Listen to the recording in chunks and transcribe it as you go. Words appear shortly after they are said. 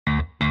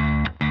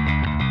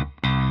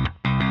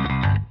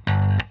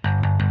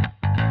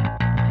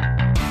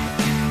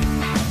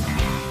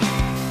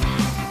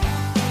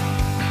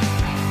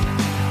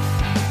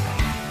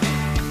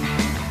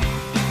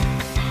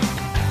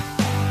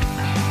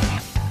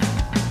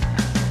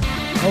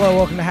Hello,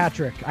 welcome to Hat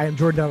Trick. I am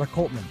Jordan Dowler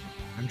Coltman.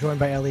 I'm joined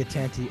by Elliot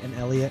Tanti, and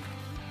Elliot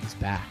is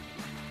back.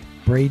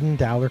 Braden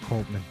Dowler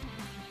Coltman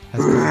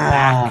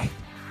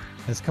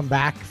has come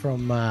back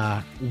from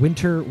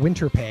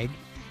Winterpeg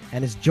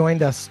and has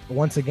joined us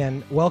once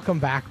again. Welcome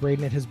back,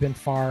 Braden. It has been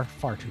far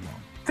too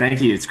long.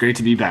 Thank you. It's great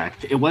to be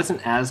back. It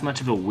wasn't as much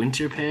of a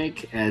winter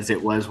peg as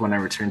it was when I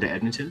returned to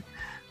Edmonton,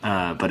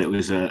 but it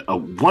was a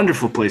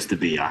wonderful place to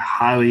be. I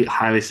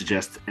highly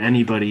suggest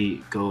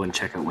anybody go and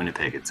check out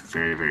Winnipeg. It's a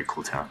very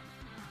cool town.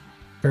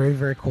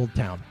 Very cold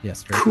town.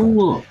 Yes, very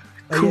cool.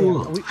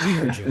 Cool.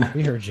 Yeah,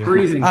 we heard you.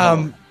 Freezing.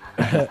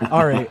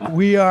 All right,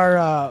 we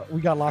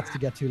got lots to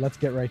get to. Let's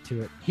get right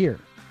to it. Here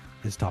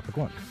is topic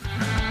one.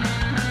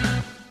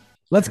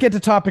 Let's get to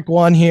topic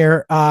one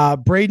here.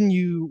 Braden,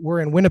 you were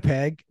in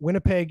Winnipeg.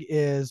 Winnipeg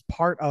is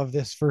part of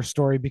this first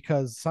story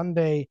because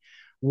Sunday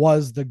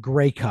was the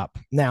Grey Cup.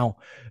 Now,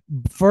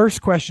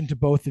 first question to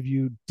both of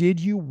you: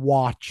 did you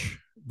watch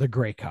the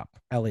Grey Cup,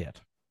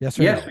 Elliot? Yes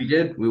or no? Yes, we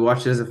did. We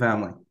watched it as a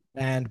family.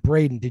 And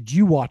Braden, did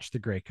you watch the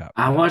Grey Cup?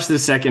 I watched the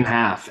second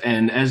half,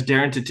 and as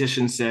Darren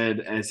Tatishan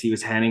said as he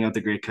was handing out the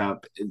Grey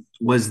Cup,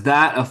 was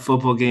that a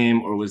football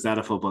game or was that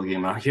a football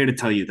game? I'm here to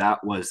tell you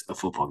that was a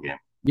football game.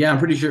 Yeah, I'm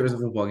pretty sure it was a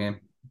football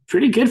game.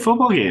 Pretty good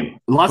football game.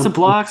 Lots of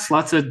blocks,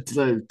 lots of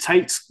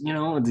tights. You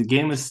know, the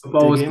game was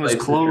close.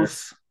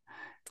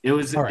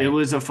 Sure. It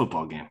was a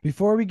football game.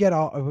 Before we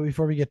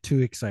get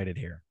too excited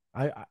here,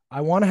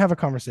 I want to have a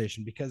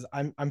conversation because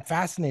I'm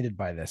fascinated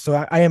by this. So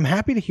I am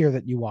happy to hear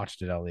that you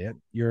watched it, Elliot.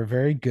 You're a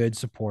very good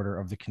supporter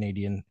of the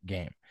Canadian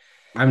game.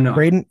 I'm not.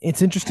 Braden,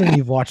 it's interesting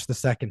you've watched the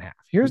second half.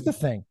 Here's the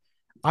thing.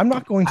 I'm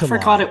not going to I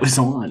forgot it was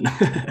on.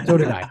 So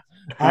did I.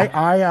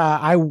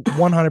 I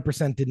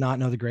 100% did not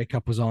know the Grey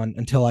Cup was on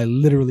until I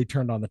literally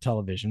turned on the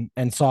television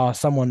and saw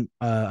someone,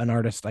 an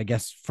artist, I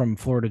guess from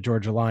Florida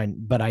Georgia Line,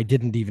 but I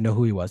didn't even know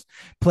who he was,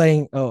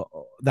 playing the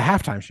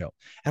halftime show.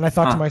 And I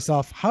thought to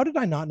myself, how did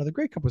I not know the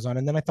Grey Cup was on?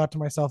 And then I thought to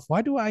myself,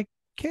 why do I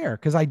care?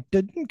 Because I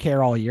didn't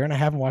care all year, and I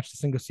haven't watched a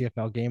single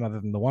CFL game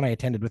other than the one I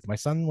attended with my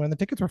son when the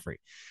tickets were free.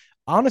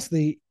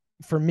 Honestly,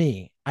 for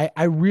me,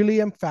 I really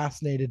am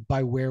fascinated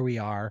by where we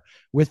are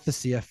with the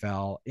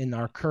CFL in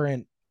our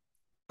current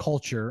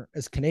culture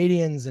as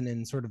Canadians and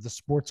in sort of the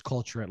sports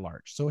culture at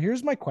large. So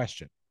here's my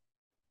question.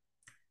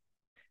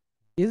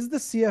 Is the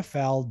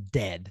CFL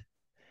dead?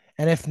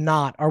 And if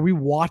not, are we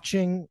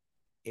watching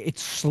it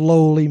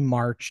slowly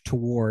march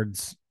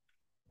towards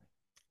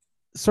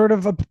sort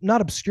of not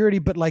obscurity,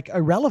 but like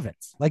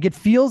irrelevance? Like it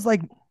feels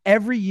like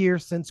every year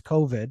since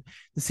COVID,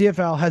 the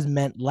CFL has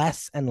meant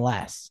less and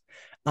less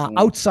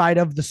outside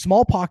of the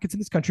small pockets in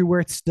this country where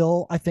it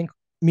still, I think,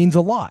 means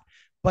a lot.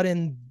 But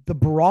in the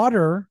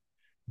broader,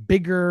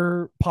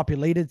 bigger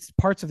populated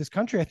parts of this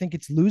country, I think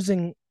it's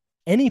losing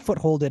any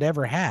foothold it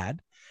ever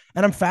had.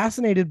 And I'm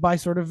fascinated by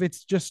sort of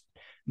its just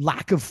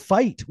lack of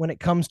fight when it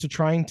comes to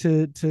trying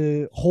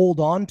to hold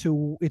on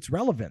to its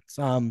relevance.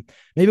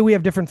 Maybe we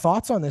have different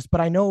thoughts on this,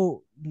 but I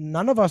know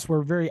none of us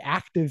were very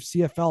active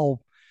CFL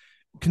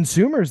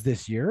consumers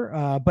this year,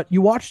 but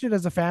you watched it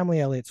as a family,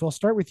 Elliot. So I'll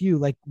start with you.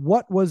 Like,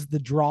 what was the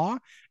draw?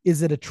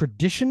 Is it a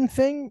tradition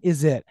thing?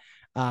 Is it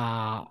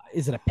a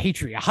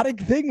patriotic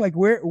thing? Like,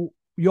 where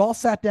you all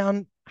sat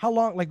down? How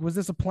long? Like, was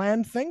this a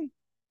planned thing?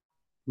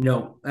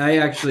 No, I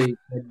actually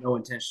had no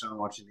intention on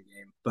watching the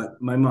game,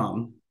 but my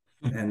mom,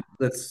 and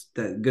that's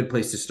a good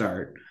place to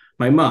start.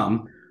 My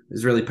mom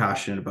is really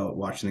passionate about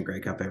watching the Grey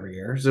Cup every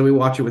year. So we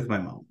watch it with my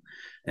mom,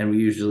 and we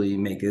usually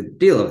make a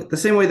deal of it the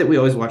same way that we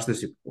always watch the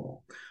Super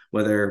Bowl,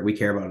 whether we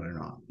care about it or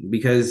not,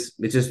 because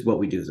it's just what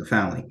we do as a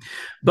family.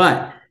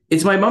 But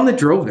it's my mom that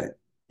drove it.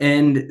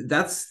 And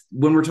that's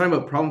when we're talking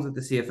about problems with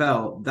the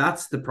CFL,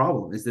 that's the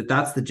problem, is that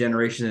that's the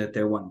generation that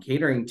they're, one,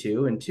 catering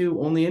to, and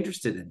two, only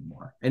interested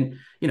anymore. And,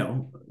 you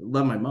know,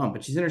 love my mom,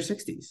 but she's in her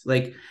 60s.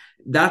 Like,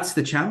 that's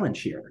the challenge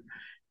here.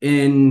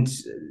 And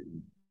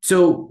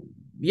so,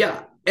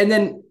 yeah. And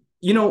then,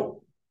 you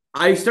know,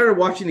 I started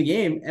watching the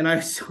game and I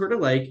was sort of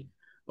like,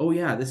 oh,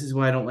 yeah, this is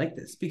why I don't like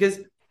this. Because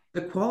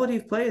the quality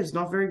of play is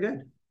not very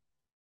good.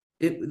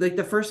 It, like,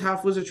 the first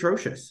half was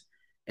atrocious.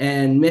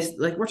 And missed,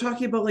 like, we're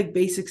talking about like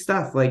basic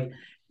stuff, like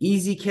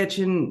easy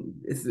catching,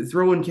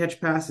 throw and catch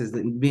passes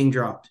that being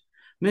dropped,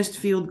 missed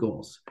field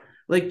goals,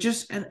 like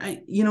just, and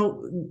I, you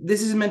know,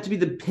 this is meant to be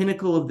the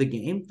pinnacle of the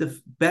game, the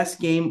best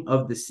game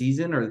of the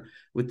season, or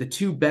with the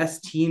two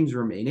best teams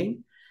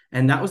remaining,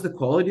 and that was the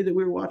quality that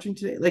we were watching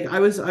today. Like I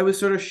was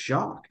sort of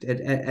shocked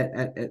at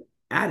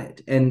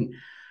it, and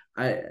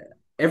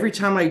every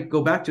time I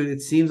go back to it,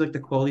 it seems like the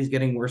quality is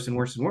getting worse and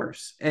worse and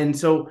worse, and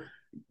so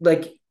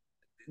like.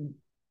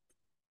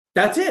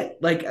 That's it.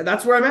 Like,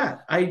 that's where I'm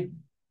at.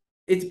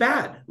 It's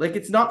bad. Like,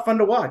 it's not fun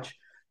to watch.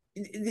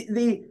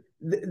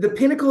 The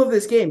pinnacle of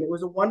this game, it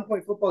was a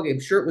 1-point football game.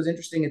 Sure, it was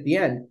interesting at the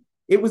end.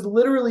 It was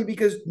literally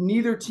because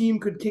neither team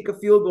could kick a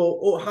field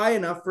goal high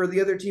enough for the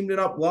other team to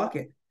not block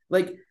it.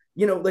 Like,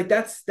 you know, like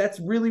that's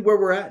really where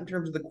we're at in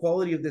terms of the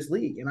quality of this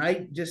league.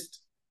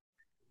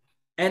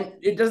 And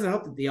it doesn't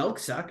help that the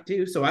Elks suck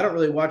too. So I don't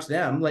really watch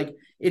them. Like,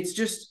 it's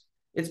just,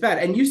 It's bad.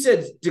 And you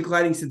said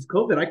declining since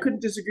COVID. I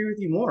couldn't disagree with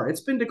you more.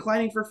 It's been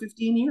declining for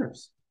 15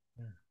 years.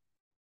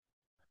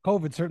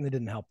 COVID certainly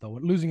didn't help though.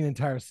 Losing an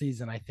entire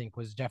season, I think,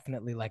 was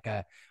definitely like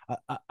a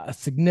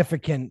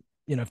significant.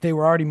 If they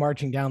were already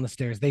marching down the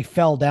stairs, they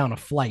fell down a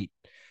flight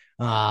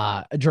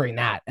during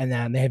that, and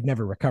then they have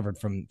never recovered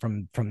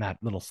from that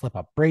little slip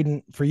up.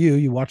 Braden, for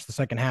you watched the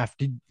second half.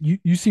 Did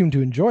you seem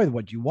to enjoy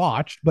what you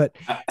watched? But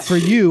for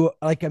you,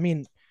 like, I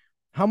mean,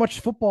 how much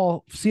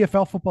football,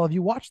 CFL football, have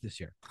you watched this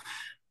year?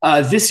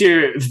 This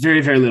year,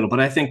 very, very little, but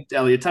I think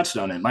Elliot touched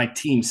on it. My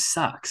team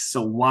sucks.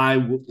 So why,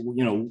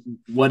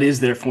 what is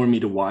there for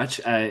me to watch?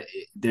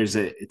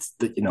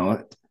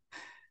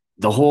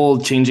 The whole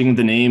changing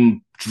the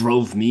name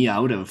drove me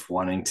out of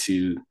wanting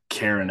to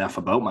care enough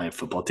about my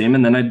football team.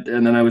 And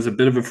then I was a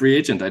bit of a free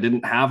agent. I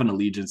didn't have an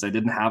allegiance. I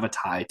didn't have a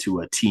tie to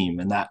a team.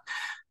 And that,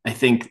 I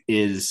think,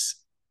 is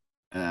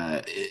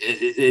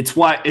it's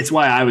why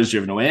I was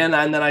driven away. And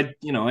then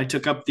I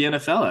took up the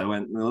NFL. I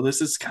went, well,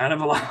 this is kind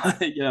of a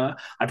lot.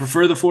 I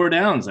prefer the 4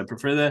 downs.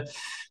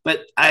 But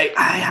I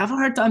have a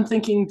hard time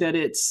thinking that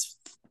it's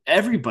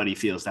everybody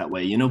feels that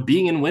way.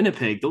 Being in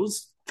Winnipeg,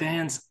 those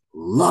fans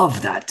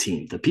love that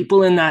team. The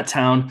people in that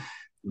town,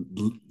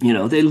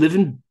 they live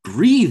and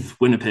breathe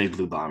Winnipeg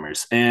Blue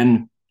Bombers.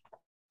 And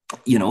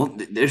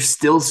there's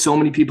still so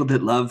many people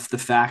that love the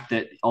fact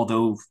that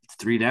although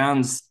 3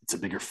 downs, it's a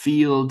bigger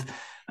field,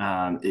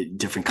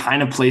 different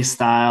kind of play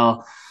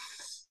style.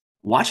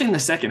 Watching the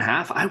second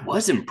half, I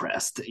was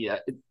impressed.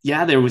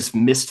 Yeah, there was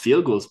missed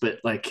field goals, but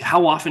like,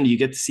 how often do you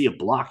get to see a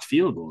blocked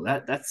field goal?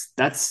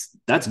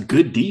 That's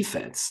good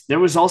defense. There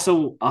was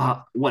also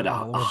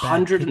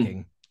 100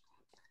 and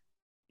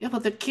yeah,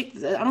 but the kick,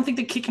 I don't think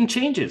the kicking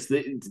changes.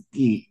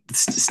 The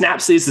snap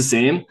stays the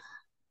same.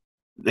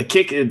 The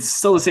kick, it's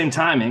still the same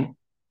timing.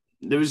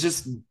 There was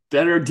just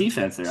better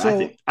defense there.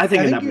 So, I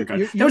think in that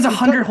regard. There was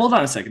 100. Hold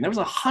on a second. There was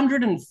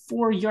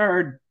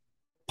 104-yard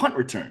punt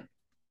return.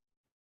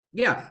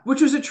 Yeah,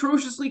 which was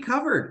atrociously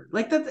covered.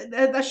 Like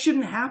that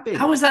shouldn't happen.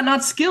 How is that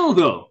not skill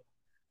though?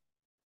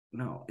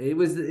 No, it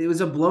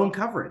was a blown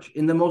coverage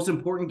in the most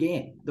important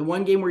game, the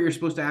one game where you're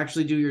supposed to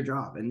actually do your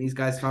job, and these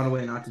guys found a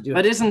way not to do it.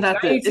 But isn't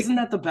that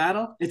the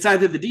battle? It's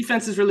either the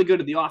defense is really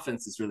good or the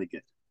offense is really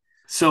good.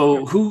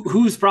 So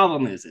whose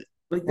problem is it?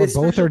 Like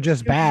both are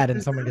just bad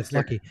and someone gets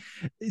lucky.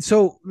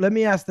 So let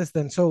me ask this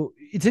then. So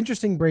it's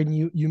interesting,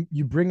 Braden,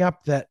 you bring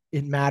up that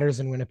it matters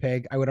in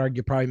Winnipeg. I would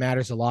argue probably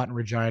matters a lot in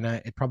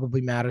Regina. It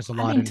probably matters a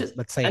lot in,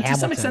 let's say, Hamilton. To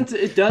some extent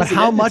it does. But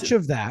how much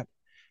of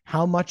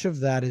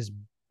that is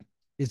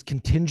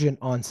contingent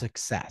on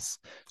success?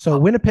 So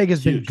Winnipeg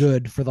has been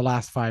good for the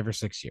last 5 or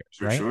 6 years,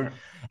 right? Sure.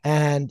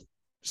 And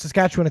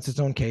Saskatchewan, it's its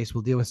own case.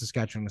 We'll deal with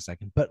Saskatchewan in a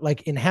second. But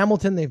like in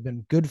Hamilton, they've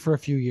been good for a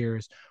few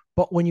years.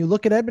 But when you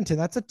look at Edmonton,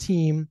 that's a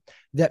team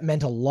that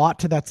meant a lot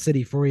to that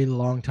city for a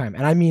long time.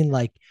 And I mean,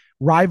 like,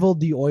 rivaled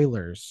the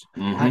Oilers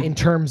in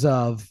terms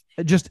of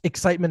just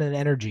excitement and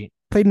energy.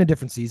 Played in a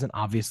different season,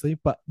 obviously,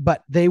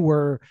 but they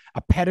were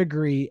a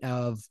pedigree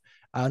of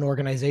an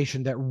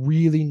organization that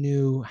really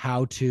knew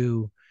how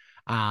to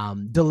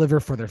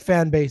deliver for their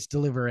fan base,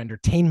 deliver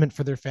entertainment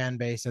for their fan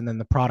base, and then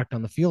the product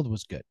on the field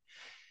was good.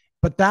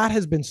 But that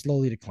has been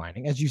slowly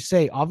declining. As you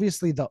say,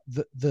 obviously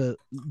the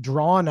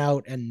drawn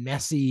out and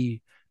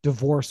messy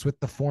divorce with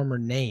the former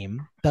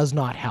name does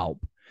not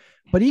help.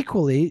 But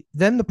equally,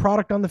 then the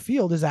product on the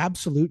field is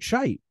absolute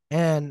shite.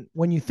 And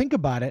when you think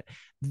about it,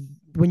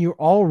 when you're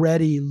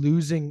already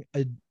losing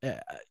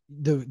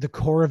the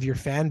core of your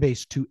fan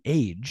base to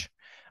age,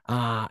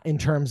 in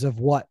terms of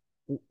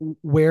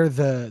where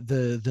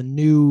the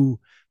new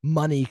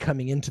money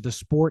coming into the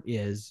sport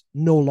is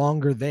no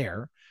longer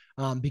there,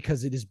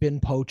 because it has been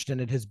poached and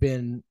it has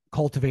been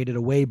cultivated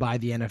away by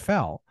the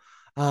NFL.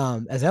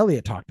 As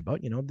Elliot talked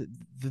about,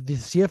 the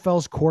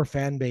CFL's core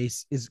fan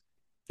base is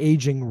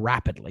aging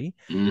rapidly.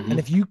 And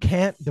if you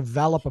can't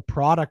develop a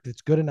product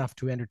that's good enough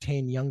to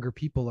entertain younger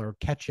people or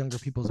catch younger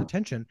people's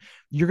attention,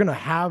 you're going to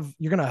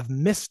have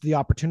missed the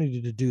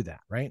opportunity to do that.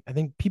 Right. I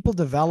think people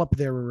develop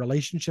their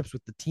relationships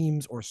with the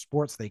teams or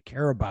sports they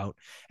care about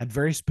at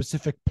very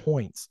specific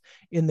points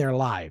in their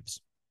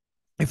lives.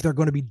 If they're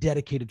going to be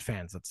dedicated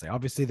fans, let's say,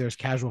 obviously there's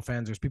casual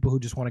fans. There's people who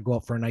just want to go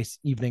out for a nice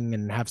evening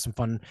and have some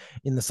fun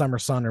in the summer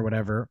sun or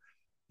whatever,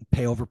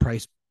 pay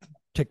overpriced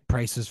ticket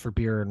prices for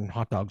beer and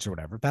hot dogs or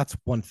whatever. That's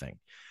one thing.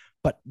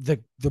 But the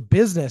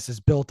business is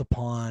built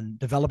upon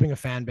developing a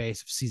fan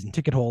base of season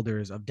ticket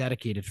holders, of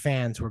dedicated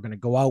fans who are going to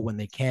go out when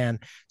they can,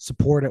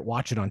 support it,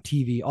 watch it on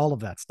TV, all of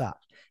that stuff.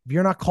 If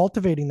you're not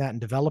cultivating that and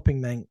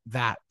developing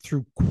that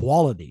through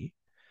quality,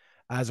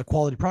 as a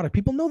quality product,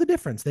 people know the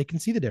difference. They can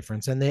see the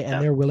difference, and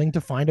they're willing to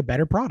find a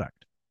better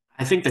product.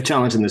 I think the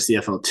challenge in the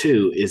CFL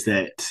too is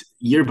that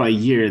year by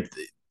year,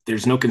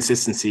 there's no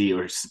consistency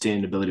or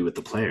sustainability with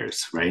the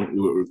players, right?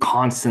 We're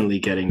constantly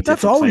getting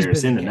different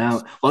players in and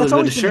out. Well, that's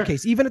always been the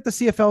case. Even at the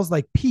CFL's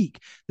like peak,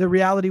 the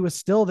reality was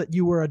still that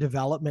you were a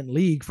development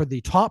league for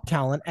the top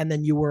talent, and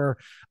then you were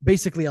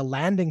basically a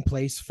landing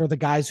place for the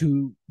guys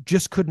who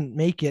just couldn't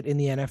make it in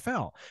the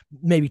NFL.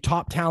 Maybe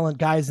top talent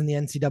guys in the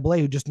NCAA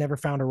who just never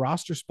found a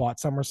roster spot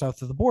somewhere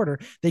south of the border.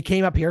 They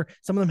came up here.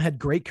 Some of them had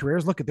great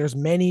careers. Look, there's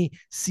many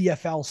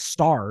CFL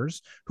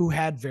stars who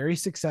had very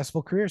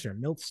successful careers here.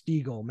 Milt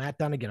Stegall, Matt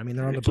Dunnigan. I mean,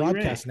 they're on the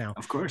broadcast now.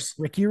 Of course.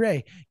 Ricky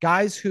Ray.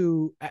 Guys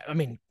who, I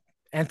mean,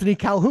 Anthony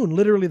Calhoun,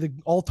 literally the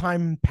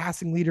all-time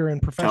passing leader in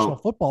professional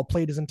football,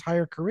 played his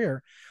entire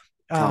career.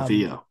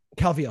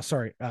 Calvillo,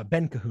 sorry,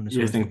 Ben Cahoon.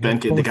 You think Ben,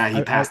 the guy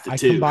he passed it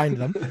to? I combined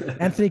them.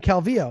 Anthony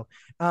Calvillo.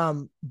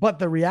 But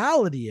the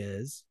reality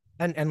is,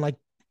 and like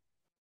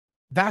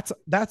that's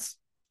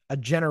a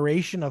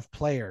generation of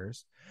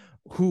players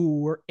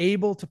who were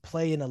able to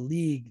play in a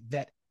league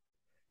that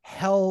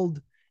held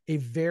a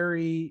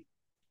very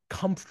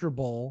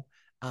comfortable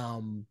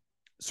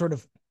sort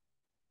of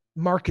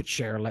market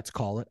share, let's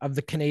call it, of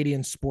the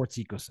Canadian sports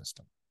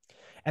ecosystem.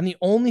 And the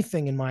only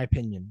thing, in my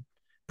opinion,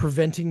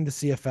 preventing the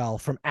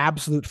CFL from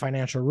absolute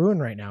financial ruin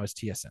right now is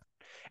TSN.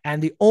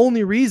 And the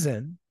only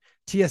reason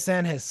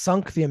TSN has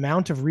sunk the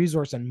amount of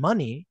resource and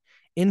money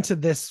into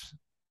this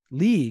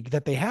league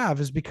that they have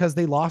is because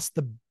they lost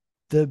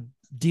the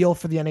deal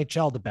for the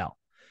NHL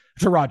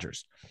to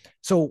Rogers.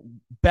 So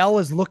Bell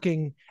is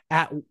looking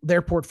at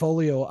their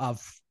portfolio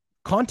of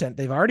content.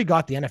 They've already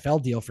got the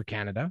NFL deal for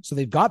Canada. So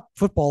they've got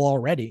football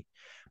already,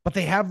 but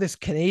they have this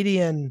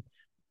Canadian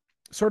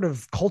sort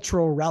of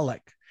cultural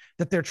relic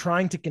that they're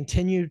trying to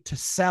continue to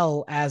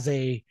sell as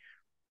a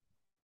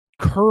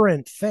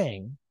current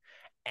thing.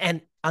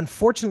 And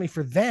unfortunately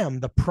for them,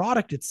 the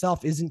product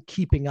itself isn't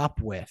keeping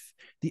up with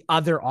the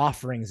other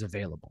offerings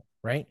available,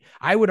 right?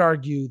 I would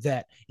argue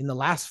that in the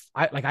last,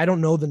 I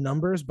don't know the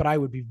numbers, but I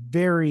would be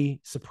very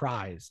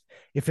surprised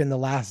if in the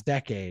last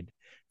decade,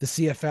 the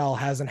CFL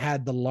hasn't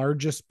had the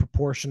largest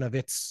proportion of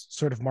its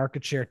sort of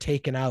market share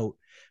taken out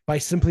by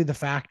simply the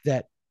fact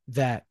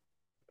that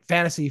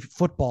fantasy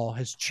football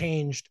has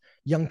changed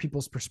young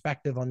people's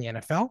perspective on the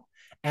NFL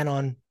and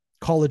on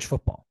college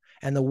football.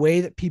 And the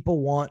way that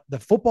the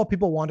football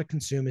people want to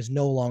consume is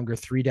no longer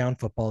 3-down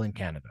football in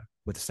Canada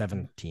with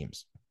 7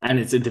 teams. And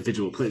it's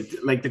individual play.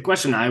 Like the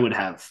question I would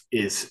have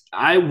is,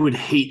 I would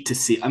hate to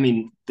see, I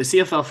mean, the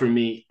CFL for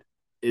me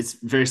is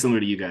very similar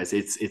to you guys.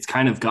 It's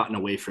kind of gotten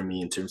away from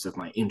me in terms of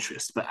my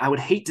interest, but I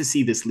would hate to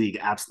see this league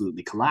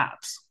absolutely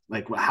collapse.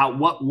 Like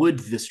what would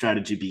the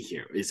strategy be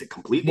here? Is it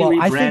completely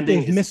rebranding? I think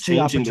they've missed the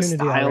opportunity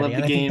already.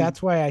 And I think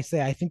that's why I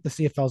say I think the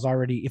CFL is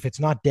already, if it's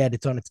not dead,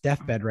 it's on its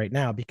deathbed right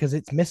now because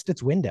it's missed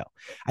its window.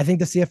 I think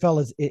the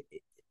CFL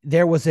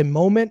there was a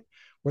moment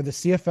where the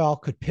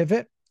CFL could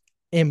pivot,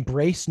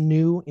 embrace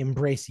new,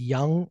 embrace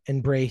young,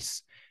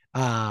 embrace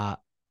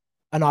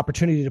an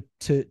opportunity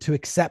to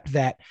accept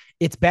that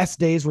its best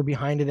days were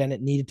behind it and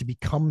it needed to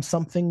become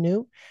something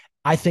new.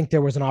 I think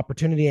there was an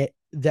opportunity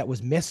that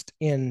was missed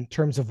in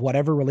terms of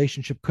whatever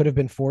relationship could have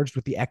been forged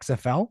with the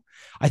XFL.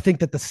 I think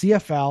that the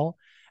CFL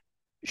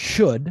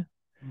should,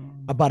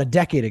 about a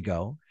decade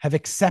ago, have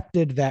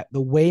accepted that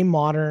the way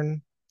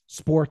modern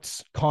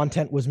sports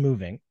content was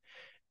moving,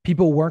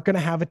 people weren't going to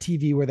have a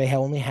TV where they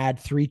only had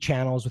 3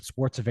 channels with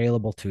sports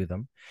available to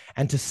them.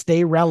 And to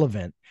stay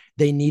relevant,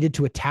 they needed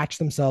to attach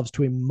themselves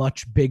to a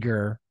much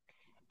bigger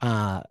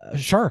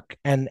shark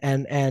and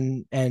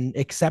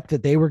accept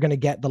that they were going to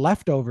get the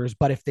leftovers.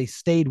 But if they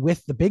stayed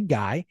with the big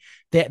guy,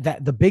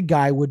 that the big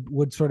guy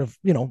would sort of,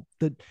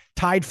 the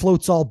tide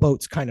floats all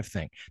boats kind of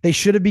thing. They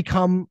should have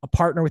become a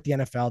partner with the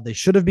NFL. They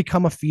should have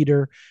become a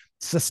feeder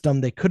system.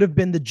 They could have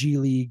been the G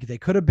League. They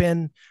could have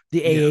been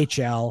the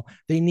AHL.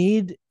 They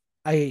need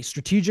a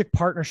strategic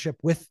partnership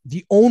with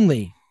the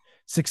only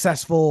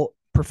successful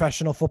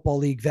professional football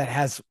league that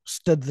has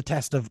stood the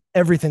test of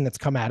everything that's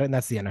come at it, and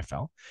that's the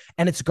NFL.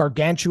 And it's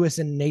gargantuous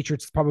in nature.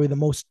 It's probably the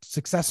most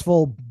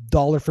successful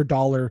dollar for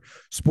dollar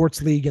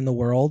sports league in the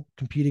world,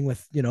 competing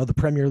with, the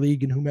Premier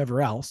League and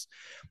whomever else.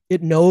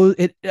 It knows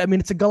it. I mean,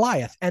 it's a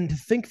Goliath. And to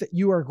think that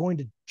you are going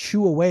to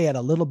chew away at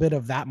a little bit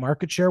of that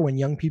market share when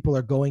young people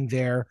are going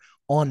there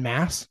en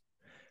masse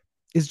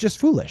is just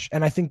foolish.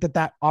 And I think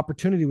that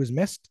opportunity was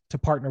missed to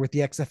partner with the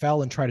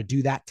XFL and try to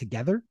do that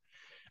together.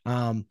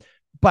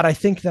 But I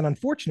think that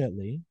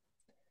unfortunately,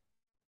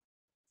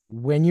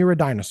 when you're a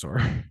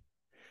dinosaur,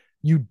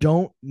 you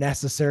don't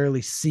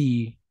necessarily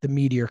see the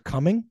meteor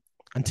coming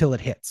until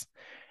it hits.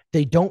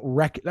 They didn't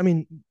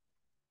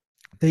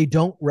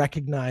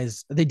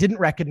recognize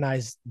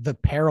the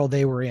peril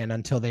they were in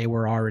until they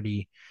were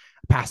already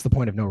past the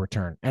point of no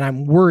return. And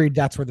I'm worried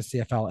that's where the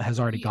CFL has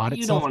already got itself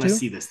to. You don't want to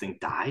see this thing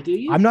die, do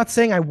you? I'm not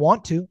saying I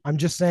want to. I'm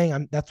just saying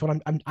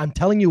I'm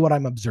telling you what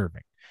I'm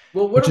observing.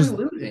 Well, what are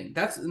we losing?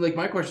 That's like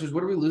my question is,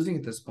 what are we losing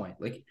at this point?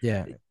 Like,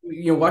 yeah,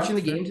 watching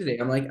the game today,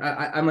 I'm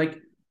like,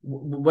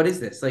 what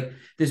is this? Like,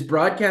 this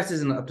broadcast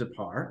isn't up to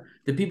par.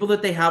 The people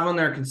that they have on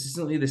there are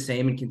consistently the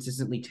same and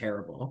consistently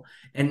terrible,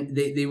 and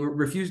they were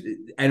refused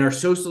and are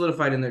so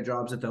solidified in their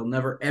jobs that they'll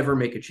never ever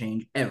make a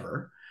change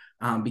ever,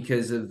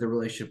 because of the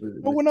relationship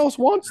with. No one else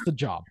wants the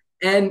job,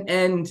 and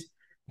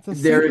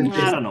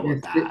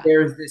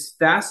there's this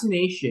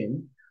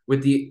fascination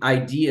with the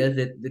idea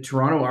that the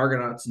Toronto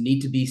Argonauts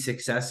need to be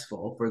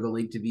successful for the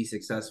league to be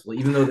successful,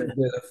 even though they're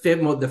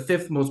the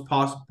fifth most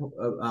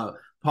possible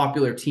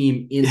popular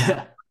team in.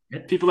 Yeah.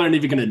 People aren't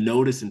even going to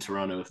notice in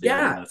Toronto if they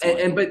yeah,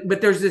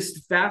 but there's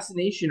this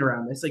fascination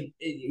around this. Like,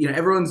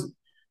 everyone's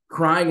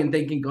crying and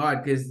thanking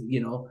God because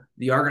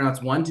the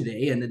Argonauts won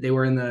today and that they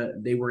were in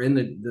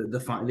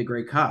the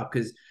Grey Cup,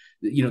 because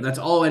that's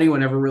all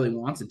anyone ever really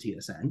wants at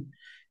TSN,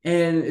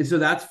 and so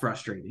that's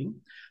frustrating.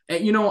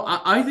 And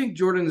I think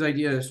Jordan's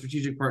idea of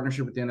strategic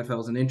partnership with the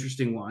NFL is an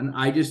interesting one.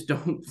 I just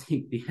don't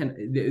think if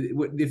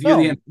you're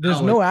the NFL,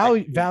 there's no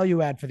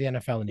value add for the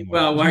NFL anymore.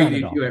 Well, why do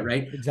you do it,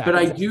 right? Exactly. But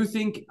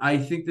I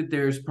think that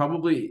there's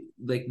probably,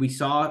 like, we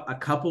saw a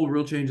couple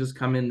rule changes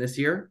come in this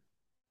year.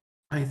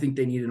 I think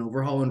they need an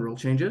overhaul in rule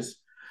changes.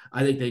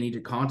 I think they need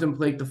to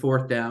contemplate the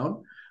fourth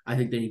down. I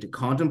think they need to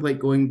contemplate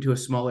going to a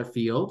smaller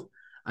field.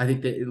 I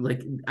think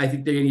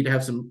they need to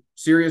have some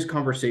serious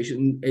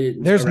conversation.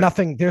 There's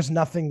nothing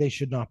they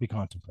should not be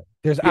contemplating.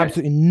 There's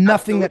absolutely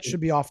nothing that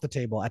should be off the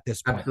table at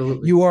this point.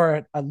 Absolutely. You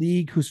are a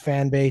league whose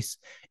fan base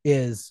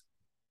is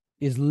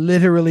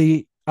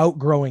literally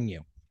outgrowing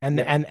you.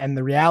 And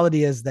the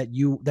reality is that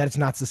it's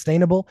not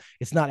sustainable.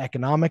 It's not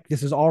economic.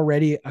 This is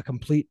already a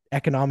complete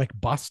economic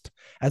bust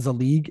as a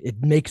league.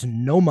 It makes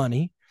no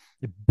money.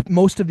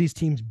 Most of these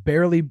teams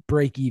barely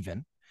break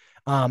even.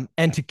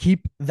 And to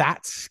keep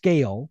that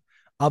scale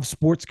of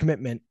sports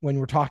commitment when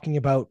we're talking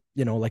about,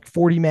 like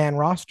 40-man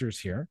rosters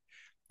here,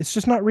 it's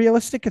just not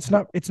realistic. It's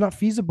not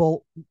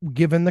feasible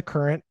given the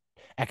current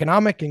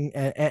economic and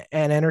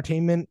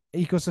entertainment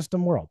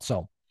ecosystem world.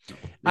 So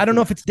I don't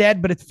know if it's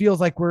dead, but it feels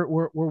like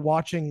we're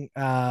watching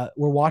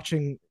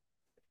it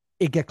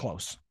get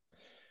close.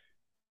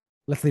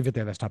 Let's leave it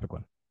there. That's topic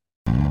one.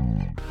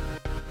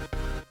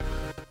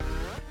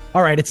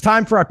 All right, it's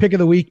time for our pick of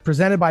the week,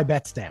 presented by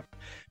BetStamp.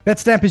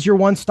 BetStamp is your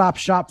one-stop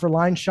shop for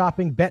line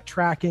shopping, bet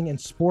tracking, and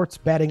sports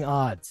betting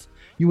odds.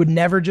 You would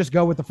never just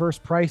go with the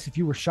first price if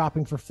you were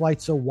shopping for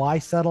flights, so why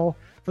settle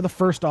for the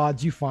first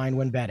odds you find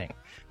when betting?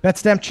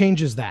 BetStamp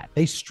changes that.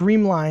 They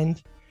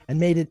streamlined and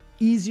made it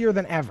easier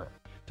than ever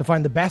to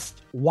find the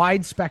best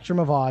wide spectrum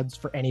of odds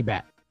for any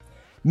bet.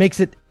 Makes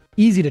it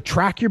easy to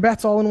track your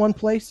bets all in one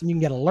place, and you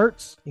can get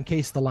alerts in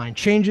case the line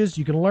changes.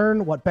 You can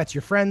learn what bets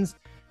your friends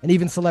and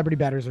even celebrity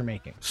bettors are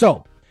making.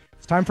 So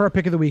it's time for our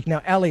pick of the week.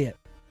 Now, Elliot,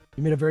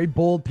 you made a very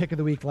bold pick of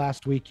the week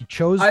last week.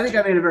 I think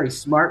I made a very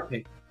smart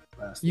pick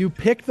last week. You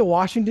picked the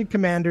Washington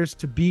Commanders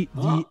to beat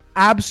the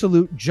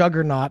absolute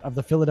juggernaut of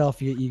the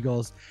Philadelphia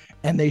Eagles,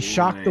 and they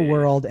shocked the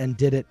world and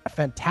did it. A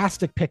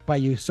fantastic pick by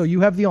you. So you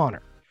have the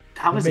honor.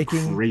 That was a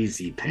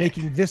crazy pick.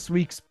 Making this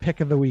week's pick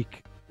of the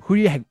week. Who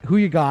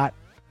you got,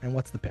 and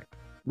what's the pick?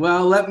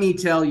 Well, let me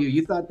tell you.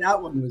 You thought that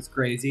one was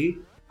crazy.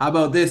 How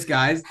about this,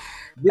 guys?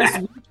 This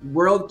week,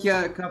 World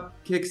Cup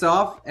kicks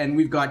off, and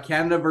we've got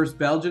Canada versus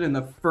Belgium in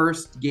the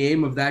first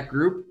game of that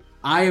group.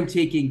 I am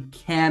taking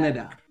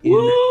Canada in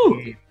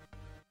that game.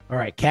 All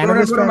right,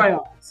 Canada's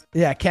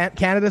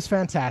Canada's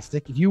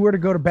fantastic. If you were to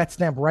go to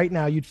BetStamp right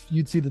now,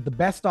 you'd see that the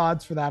best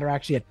odds for that are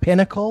actually at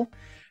Pinnacle.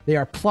 They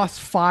are plus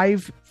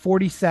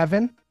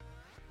 547.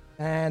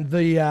 And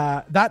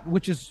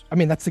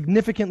that's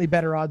significantly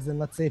better odds than,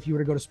 let's say, if you were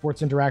to go to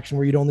Sports Interaction,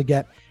 where you'd only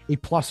get a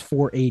plus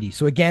 480.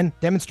 So again,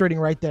 demonstrating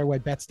right there why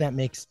BetStamp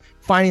makes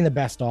finding the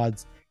best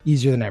odds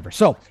easier than ever.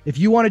 So if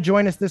you want to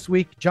join us this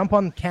week, jump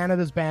on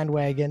Canada's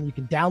bandwagon. You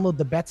can download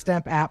the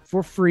BetStamp app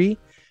for free.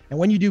 And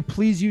when you do,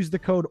 please use the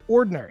code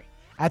ORDINARY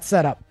at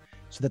setup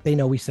so that they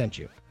know we sent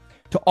you.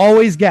 To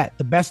always get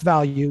the best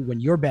value when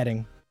you're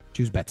betting,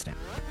 choose BetStamp.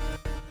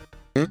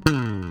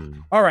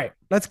 All right,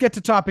 let's get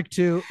to topic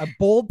two. A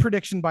bold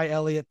prediction by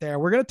Elliot there.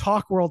 We're going to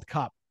talk World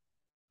Cup.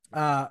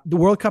 The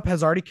World Cup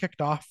has already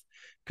kicked off.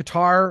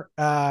 Qatar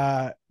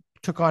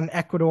took on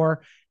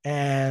Ecuador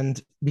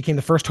and became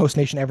the first host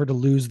nation ever to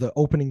lose the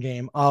opening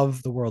game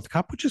of the World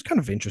Cup, which is kind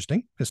of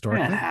interesting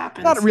historically. That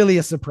happens. Not really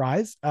a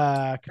surprise.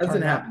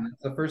 Doesn't happen.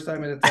 It's the first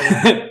time it's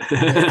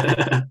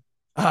ever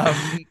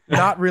happened.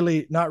 Not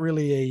really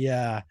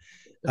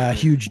a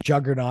huge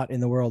juggernaut in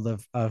the world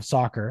of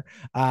soccer,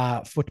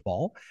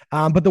 football.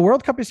 But the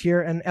World Cup is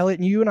here, and Elliot,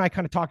 you and I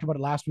kind of talked about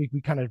it last week. We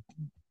kind of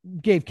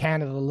gave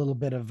Canada a little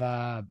bit of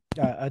a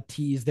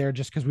tease there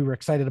just because we were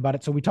excited about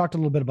it. So we talked a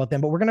little bit about them,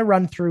 but we're going to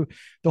run through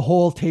the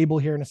whole table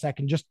here in a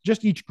second,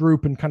 just each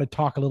group, and kind of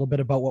talk a little bit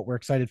about what we're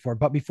excited for.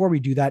 But before we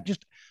do that,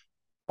 just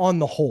on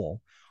the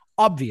whole,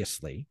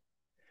 obviously,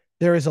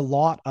 there is a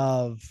lot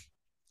of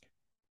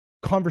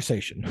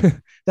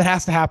conversation that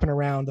has to happen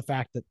around the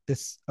fact that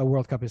this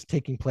World Cup is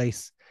taking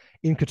place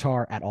in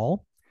Qatar at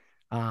all.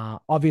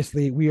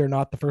 Obviously, we are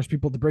not the first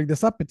people to bring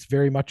this up. It's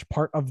very much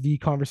part of the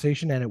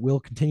conversation, and it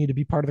will continue to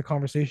be part of the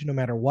conversation no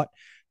matter what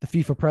the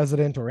FIFA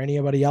president or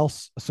anybody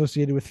else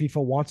associated with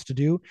FIFA wants to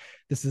do.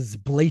 This is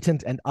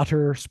blatant and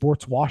utter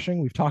sports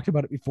washing. We've talked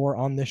about it before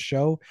on this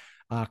show.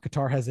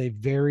 Qatar has a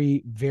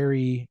very,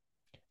 very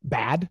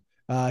bad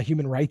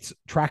human rights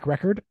track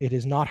record. It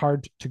is not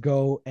hard to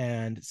go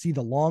and see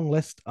the long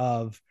list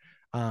of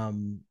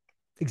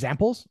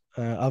examples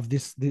of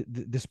this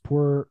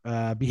poor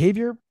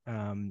behavior.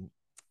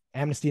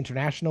 Amnesty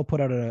International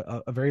put out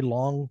a very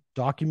long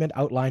document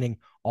outlining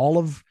all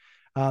of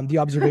the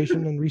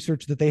observation and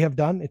research that they have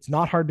done. It's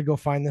not hard to go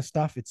find this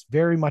stuff. It's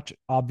very much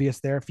obvious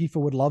there. FIFA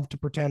would love to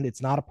pretend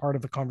it's not a part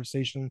of the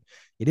conversation.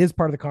 It is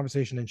part of the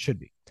conversation and should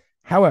be.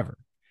 However,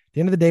 at the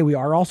end of the day, we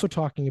are also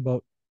talking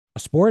about a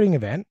sporting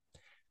event.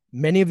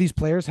 Many of these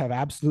players have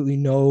absolutely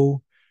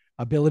no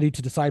ability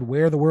to decide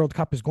where the World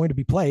Cup is going to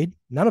be played.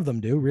 None of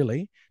them do,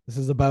 really. This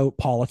is about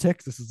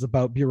politics. This is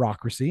about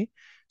bureaucracy.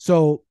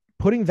 So,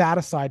 putting that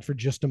aside for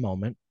just a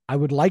moment, I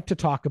would like to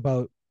talk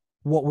about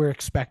what we're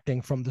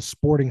expecting from the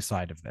sporting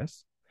side of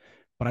this.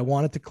 But I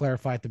wanted to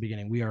clarify at the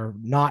beginning, we are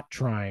not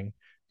trying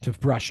to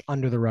brush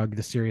under the rug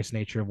the serious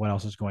nature of what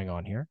else is going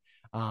on here.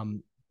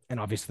 And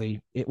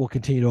obviously, it will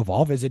continue to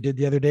evolve as it did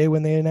the other day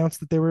when they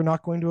announced that they were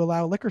not going to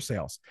allow liquor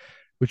sales,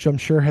 which I'm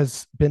sure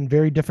has been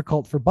very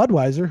difficult for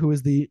Budweiser, who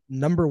is the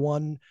number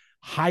one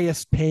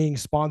highest paying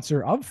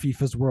sponsor of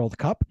FIFA's World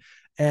Cup.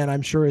 And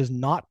I'm sure is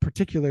not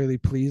particularly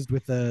pleased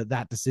with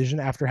that decision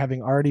after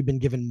having already been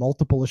given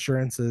multiple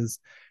assurances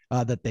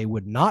that they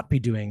would not be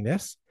doing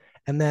this.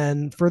 And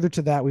then further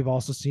to that, we've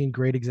also seen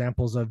great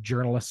examples of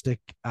journalistic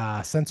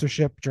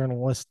censorship,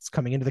 journalists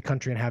coming into the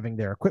country and having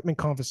their equipment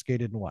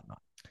confiscated and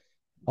whatnot.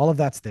 All of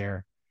that's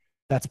there.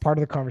 That's part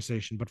of the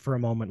conversation. But for a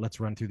moment, let's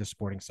run through the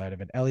sporting side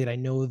of it. Elliot, I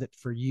know that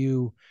for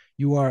you,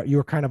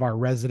 you're kind of our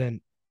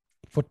resident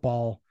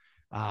football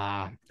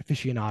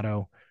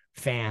aficionado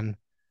fan.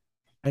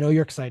 I know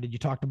you're excited. You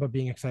talked about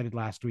being excited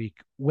last week.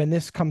 When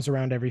this comes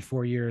around every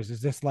 4 years,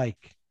 is this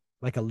like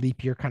a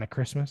leap year kind of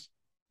Christmas?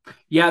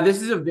 Yeah,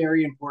 this is a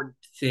very important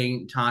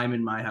time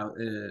in my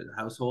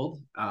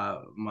household.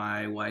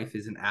 My wife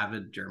is an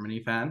avid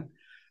Germany fan,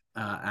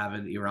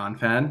 avid Iran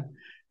fan.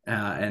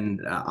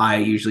 And I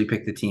usually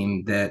pick the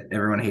team that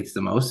everyone hates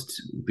the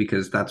most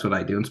because that's what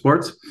I do in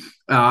sports,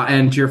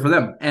 and cheer for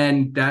them.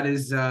 And that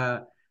is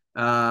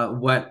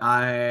what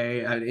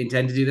I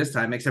intend to do this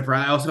time, except for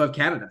I also have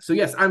Canada. So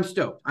yes, I'm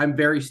stoked. I'm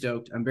very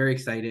stoked. I'm very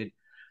excited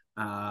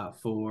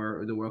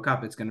for the World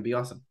Cup. It's going to be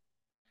awesome.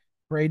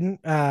 Braden,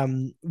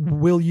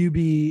 will you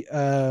be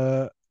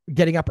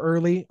getting up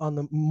early on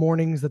the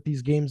mornings that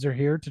these games are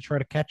here to try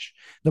to catch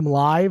them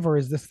live, or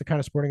is this the kind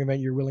of sporting event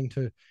you're willing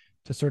to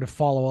sort of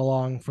follow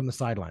along from the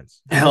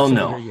sidelines? Hell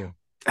no.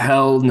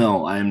 Hell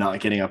no. I am not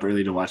getting up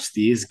early to watch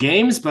these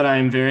games, but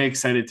I'm very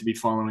excited to be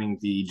following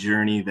the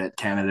journey that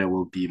Canada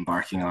will be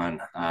embarking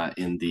on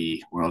in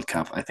the World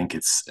Cup. I think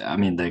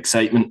the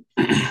excitement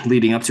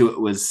leading up to it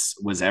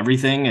was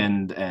everything.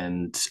 And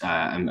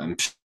I'm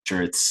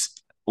sure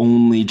it's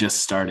only just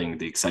starting,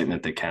 the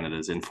excitement that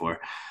Canada's in for.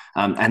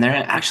 And they're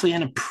actually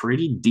in a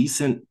pretty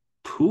decent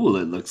pool,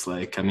 it looks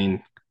like. I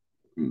mean,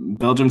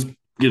 Belgium's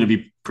going to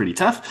be pretty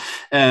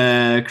tough.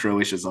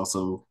 Croatia is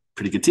also a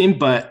pretty good team,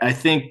 but I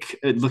think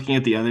looking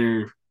at the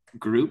other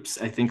groups,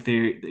 I think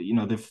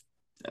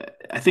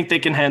I think they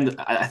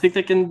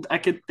can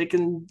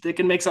they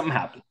can make something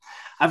happen.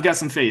 I've got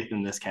some faith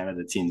in this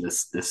Canada team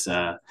this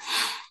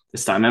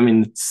time. I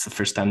mean, it's the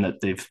first time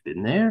that they've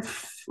been there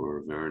for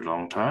a very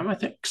long time, I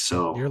think.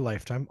 So your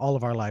lifetime, all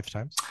of our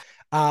lifetimes.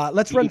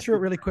 Let's run through it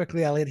really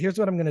quickly, Elliot. Here's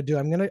what I'm going to do.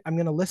 I'm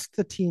going to list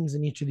the teams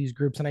in each of these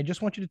groups, and I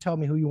just want you to tell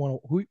me who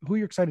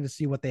you're excited to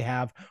see what they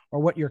have or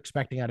what you're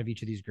expecting out of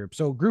each of these groups.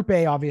 So Group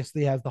A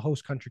obviously has the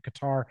host country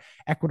Qatar,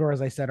 Ecuador,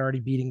 as I said, already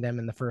beating them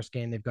in the first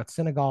game. They've got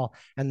Senegal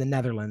and the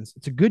Netherlands.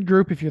 It's a good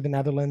group if you're the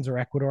Netherlands or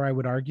Ecuador, I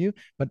would argue.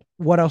 But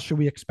what else should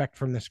we expect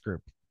from this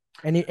group?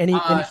 Any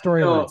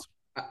storylines?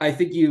 I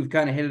think you've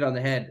kind of hit it on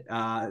the head.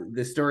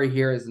 The story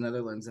here is the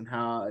Netherlands, and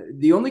how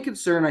the only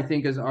concern I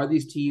think is, are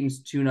these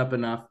teams tune up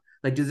enough?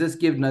 Like, does this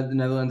give the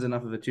Netherlands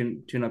enough of a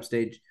tune-up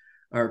stage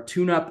or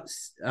tune-up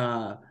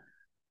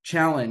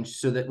challenge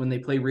so that when they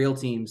play real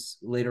teams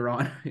later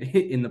on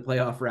in the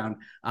playoff round,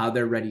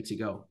 they're ready to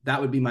go?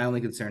 That would be my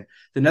only concern.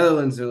 The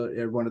Netherlands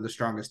are one of the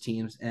strongest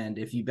teams, and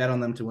if you bet on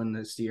them to win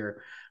this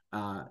year,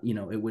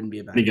 it wouldn't be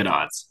a bad. Pretty good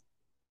odds.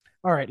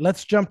 All right,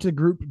 let's jump to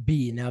Group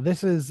B. Now,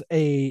 this is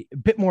a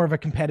bit more of a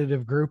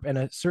competitive group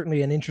and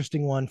certainly an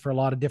interesting one for a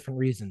lot of different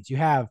reasons. You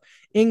have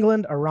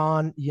England,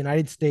 Iran,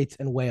 United States,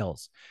 and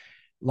Wales.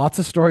 Lots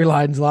of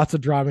storylines, lots of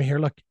drama here.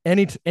 Look,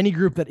 any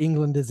group that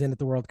England is in at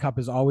the World Cup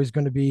is always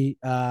going to be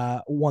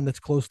one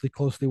that's closely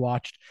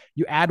watched.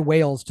 You add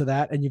Wales to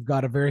that, and you've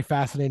got a very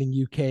fascinating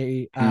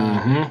UK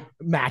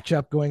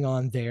matchup going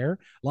on there.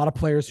 A lot of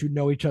players who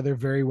know each other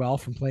very well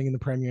from playing in the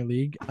Premier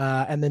League.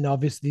 And then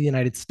obviously the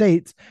United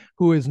States,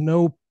 who is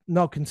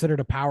not considered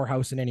a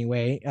powerhouse in any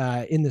way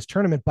in this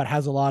tournament, but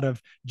has a lot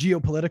of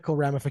geopolitical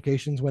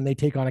ramifications when they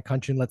take on a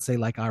country, let's say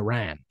like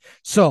Iran.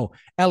 So,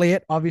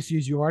 Elliot, obviously,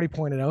 as you already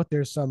pointed out,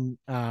 there's some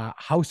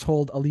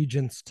household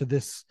allegiance to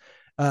this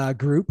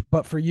group.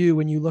 But for you,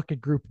 when you look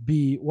at Group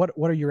B, what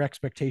are your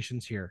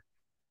expectations here?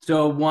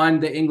 So one,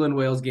 the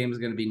England-Wales game is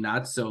going to be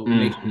nuts. So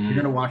make sure you're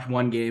going to watch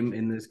one game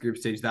in this group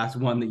stage. That's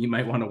one that you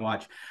might want to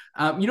watch.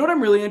 You know what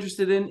I'm really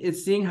interested in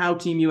is seeing how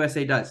Team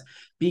USA does,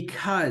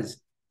 because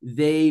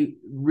they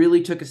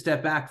really took a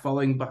step back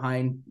following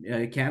behind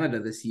Canada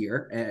this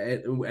year.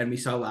 And we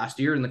saw last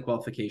year in the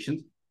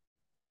qualifications.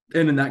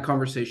 And in that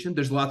conversation,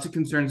 there's lots of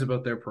concerns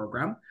about their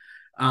program.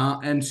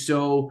 And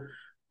so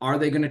are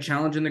they going to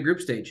challenge in the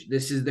group stage?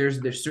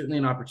 There's certainly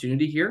an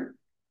opportunity here.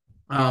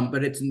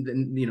 But it's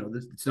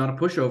it's not a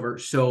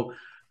pushover. So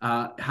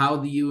how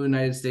the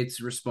United States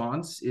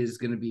response is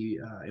going to be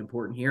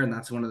important here, and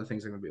that's one of the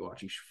things I'm going to be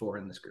watching for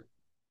in this group.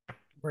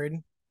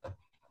 Braden,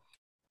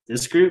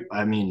 this group,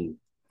 I mean,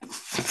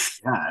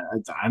 yeah,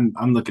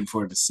 I'm looking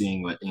forward to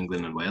seeing what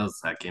England and Wales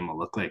that game will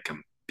look like.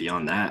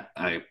 Beyond that,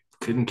 I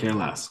couldn't care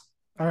less.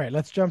 All right,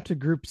 let's jump to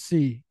Group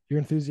C. Your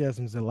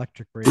enthusiasm is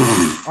electric, Braden.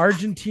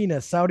 Argentina,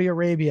 Saudi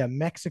Arabia,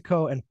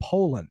 Mexico, and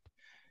Poland.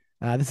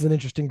 This is an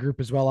interesting group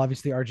as well.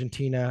 Obviously,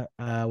 Argentina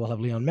will have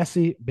Lionel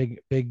Messi,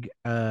 big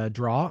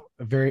draw.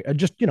 Very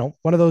just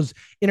one of those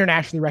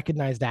internationally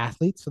recognized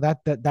athletes. So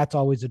that's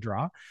always a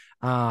draw.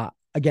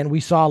 Again, we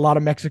saw a lot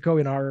of Mexico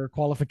in our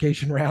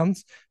qualification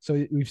rounds,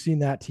 so we've seen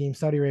that team.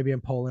 Saudi Arabia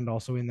and Poland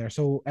also in there.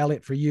 So,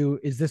 Elliot, for you,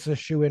 is this a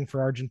shoe in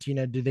for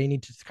Argentina? Do they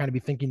need to kind of be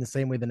thinking the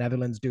same way the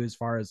Netherlands do as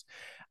far as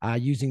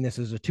using this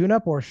as a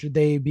tune-up, or should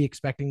they be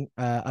expecting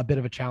a bit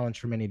of a challenge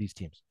from any of these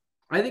teams?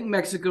 I think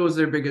Mexico is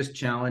their biggest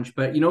challenge,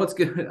 but what's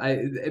good?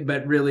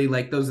 But really,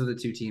 like, those are the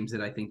two teams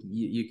that I think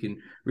you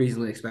can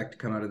reasonably expect to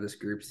come out of this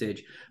group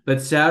stage.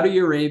 But Saudi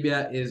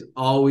Arabia is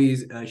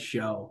always a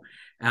show.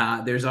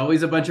 There's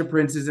always a bunch of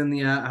princes in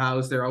the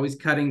house. They're always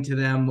cutting to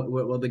them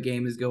while the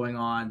game is going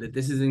on. That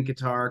this is in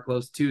Qatar,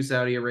 close to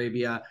Saudi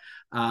Arabia.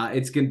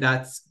 That's going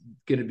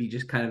to be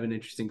just kind of an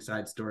interesting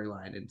side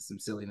storyline and some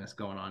silliness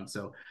going on.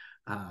 So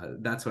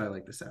that's why I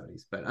like the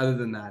Saudis. But other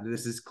than that,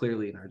 this is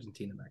clearly an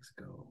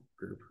Argentina-Mexico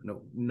group.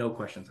 No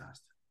questions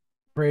asked.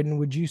 Braden,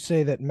 would you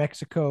say that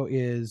Mexico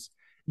is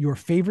your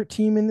favorite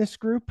team in this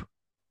group?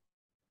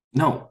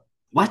 No.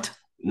 What?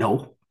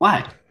 No.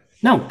 Why?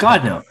 No,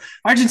 God, no.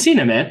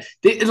 Argentina, man.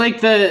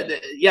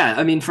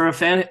 I mean, for a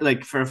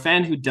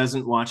fan who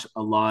doesn't watch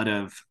a lot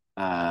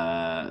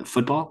of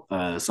football,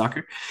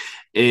 soccer,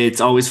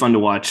 it's always fun to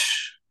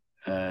watch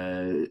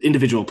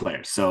individual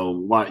players.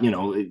 So,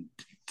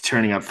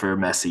 turning up for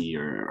Messi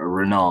or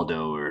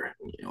Ronaldo or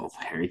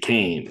Harry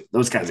Kane,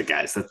 those kinds of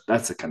guys.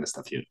 That's the kind of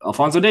stuff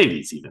Alphonso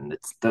Davies, even.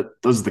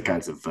 Those are the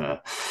kinds of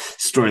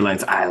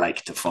storylines I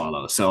like to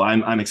follow. So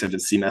I'm excited to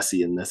see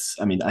Messi in this.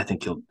 I mean, I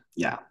think he'll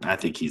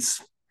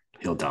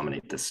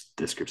dominate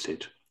this group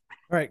stage.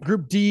 All right,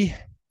 Group D,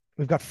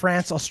 we've got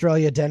France,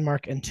 Australia,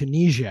 Denmark, and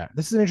Tunisia.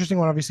 This is an interesting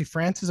one. Obviously,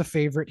 France is a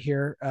favorite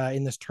here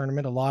in this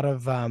tournament. A lot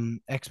of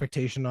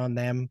expectation on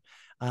them.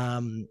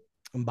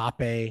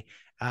 Mbappe,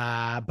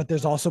 but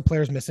there's also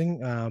players missing.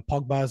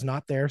 Pogba is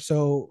not there.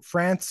 So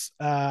France,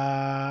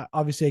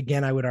 obviously,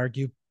 again, I would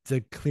argue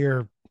the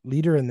clear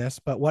leader in this.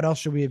 But what else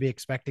should we be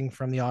expecting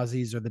from the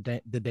Aussies or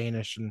the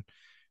Danish? And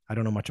I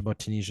don't know much about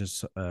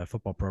Tunisia's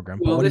football program.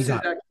 Well,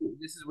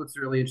 this is what's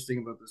really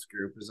interesting about this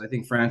group is I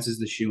think France is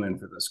the shoe-in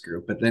for this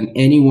group, but then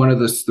any one of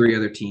those three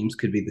other teams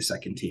could be the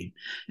second team.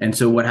 And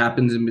so what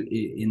happens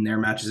in their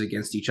matches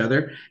against each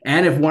other,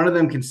 and if one of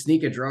them can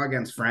sneak a draw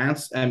against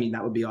France, I mean,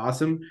 that would be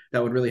awesome.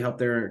 That would really help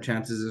their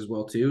chances as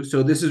well too.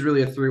 So this is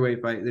really a three-way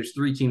fight. There's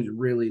three teams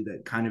really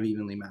that kind of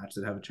evenly match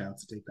that have a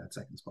chance to take that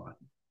second spot.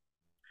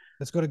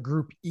 Let's go to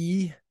Group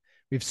E.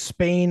 We have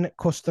Spain,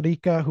 Costa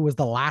Rica, who was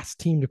the last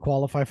team to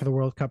qualify for the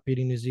World Cup,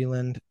 beating New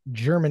Zealand,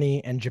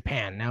 Germany, and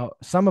Japan. Now,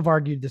 some have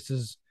argued this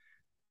is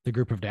the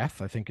group of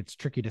death. I think it's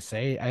tricky to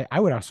say. I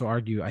would also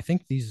argue, I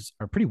think these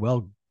are pretty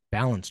well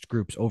balanced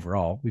groups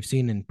overall. We've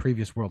seen in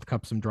previous World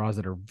Cups some draws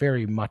that are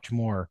very much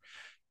more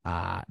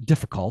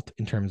difficult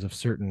in terms of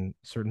certain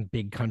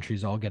big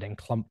countries all getting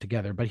clumped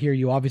together. But here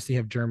you obviously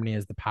have Germany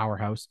as the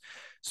powerhouse.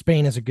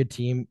 Spain is a good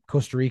team.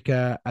 Costa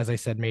Rica, as I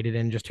said, made it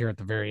in just here at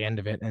the very end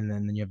of it. And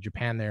then you have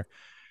Japan there.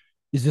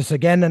 Is this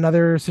again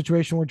another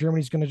situation where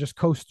Germany's going to just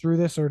coast through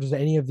this, or does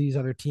any of these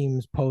other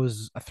teams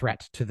pose a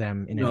threat to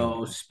them?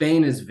 No,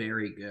 Spain is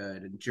very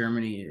good, and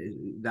Germany,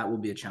 that will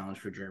be a challenge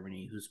for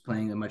Germany, who's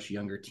playing a much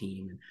younger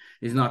team and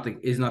is not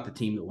the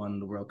team that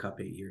won the World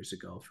Cup 8 years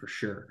ago for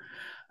sure.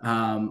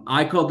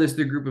 I call this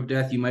the group of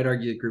death. You might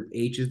argue that Group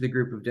H is the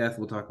group of death.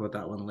 We'll talk about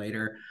that one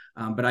later.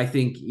 But I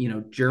think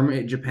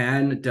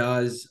Japan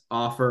does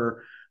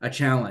offer a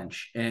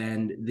challenge,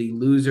 and the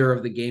loser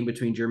of the game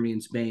between Germany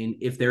and Spain,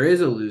 if there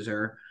is a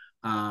loser,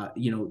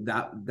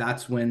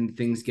 that's when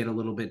things get a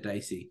little bit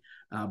dicey.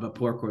 But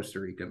poor Costa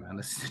Rica, man,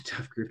 this is a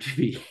tough group to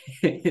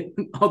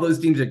be. All those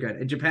teams are good,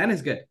 and Japan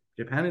is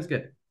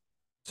good.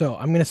 So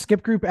I'm going to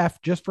skip Group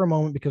F just for a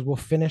moment because we'll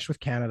finish with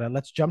Canada.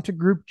 Let's jump to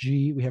Group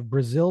G. We have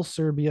Brazil,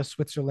 Serbia,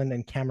 Switzerland,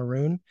 and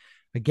Cameroon.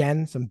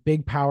 Again, some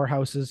big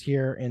powerhouses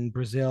here in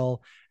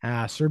Brazil.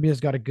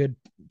 Serbia's got a good,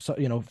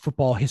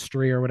 football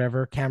history or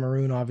whatever.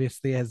 Cameroon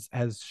obviously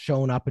has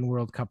shown up in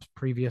World Cups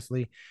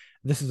previously.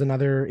 This is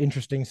another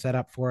interesting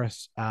setup for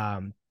us.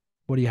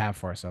 What do you have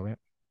for us, Elliot?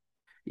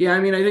 Yeah, I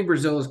mean, I think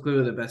Brazil is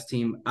clearly the best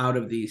team out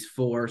of these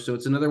four. So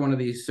it's another one of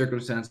these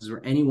circumstances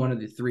where any one of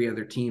the three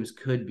other teams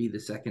could be the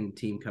second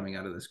team coming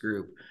out of this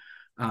group.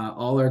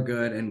 All are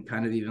good and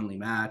kind of evenly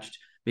matched.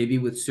 Maybe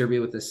with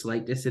Serbia with a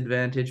slight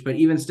disadvantage, but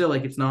even still,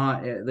 it's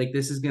not like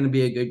this is going to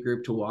be a good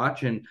group to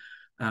watch. And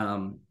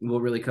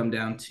will really come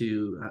down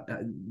to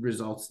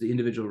results, the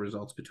individual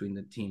results between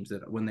the teams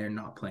that when they're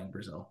not playing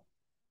Brazil.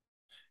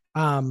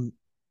 Um,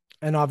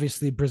 and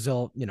obviously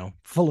Brazil,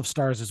 full of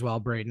stars as well.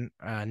 Braden,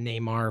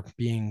 Neymar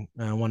being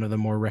one of the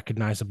more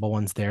recognizable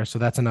ones there. So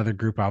that's another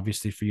group,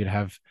 obviously, for you to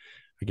have,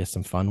 I guess,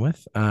 some fun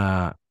with.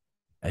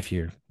 If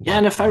you're Yeah,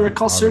 and if I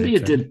recall, already Serbia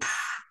excited.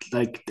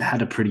 did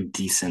had a pretty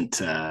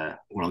decent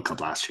World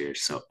Cup last year,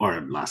 so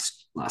or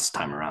last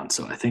time around.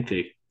 So I think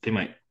they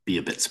might be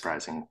a bit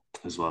surprising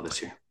as well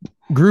this year.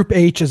 Group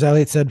H, as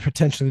Elliot said,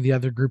 potentially the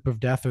other group of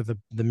death, or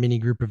the mini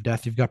group of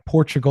death. You've got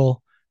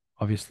Portugal,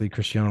 obviously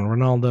Cristiano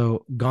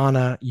Ronaldo,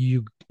 Ghana,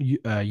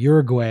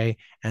 Uruguay,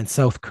 and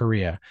South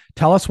Korea.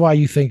 Tell us why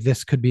you think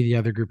this could be the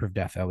other group of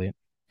death, Elliot.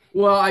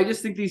 Well, I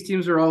just think these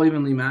teams are all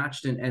evenly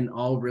matched and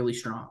all really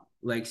strong.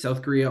 Like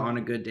South Korea on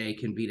a good day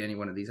can beat any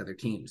one of these other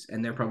teams,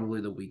 and they're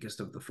probably the weakest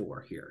of the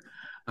four here.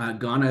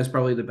 Ghana is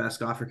probably the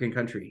best African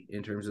country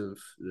in terms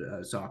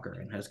of soccer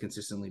and has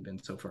consistently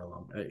been so for a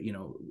long,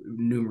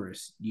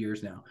 numerous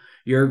years now.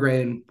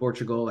 Uruguay and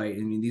Portugal, I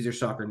mean, these are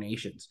soccer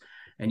nations,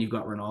 and you've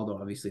got Ronaldo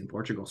obviously in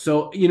Portugal.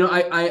 So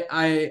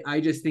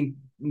I just think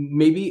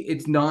maybe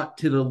it's not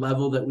to the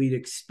level that we'd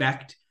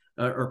expect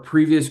or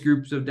previous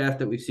groups of death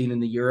that we've seen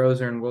in the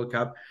Euros or in World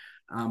Cup.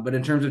 But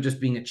in terms of just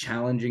being a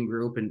challenging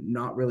group and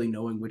not really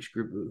knowing which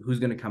group who's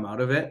going to come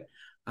out of it,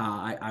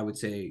 I would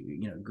say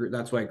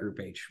that's why Group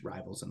H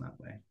rivals in that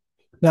way.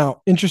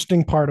 Now,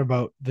 interesting part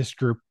about this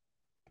group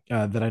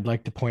that I'd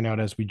like to point out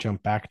as we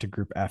jump back to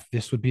Group F.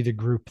 This would be the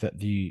group that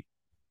the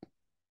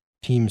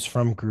teams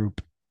from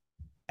Group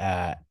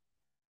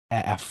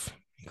F,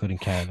 including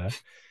Canada,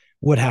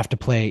 would have to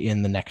play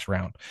in the next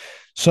round.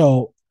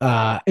 So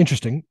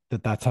interesting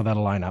that that's how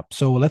that'll line up.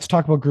 So let's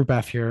talk about Group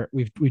F here.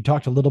 We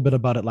talked a little bit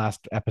about it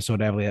last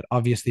episode, Elliot.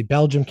 Obviously,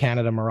 Belgium,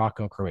 Canada,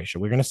 Morocco, Croatia.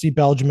 We're going to see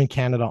Belgium and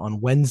Canada on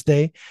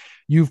Wednesday.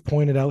 You've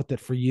pointed out that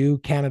for you,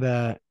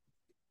 Canada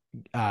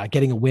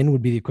getting a win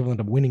would be the equivalent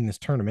of winning this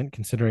tournament,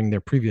 considering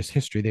their previous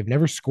history. They've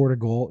never scored a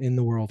goal in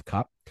the World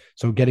Cup,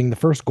 so getting the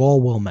first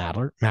goal will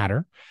matter.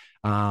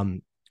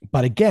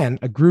 But again,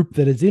 a group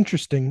that is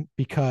interesting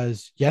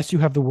because yes, you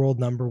have the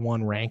world number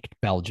one ranked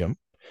Belgium.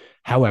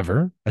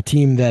 However, a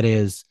team that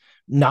is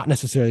not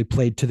necessarily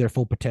played to their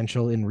full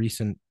potential in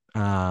recent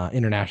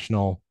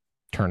international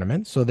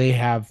tournaments. So they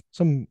have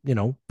some,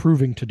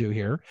 proving to do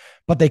here,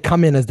 but they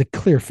come in as the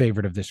clear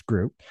favorite of this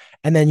group.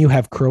 And then you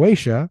have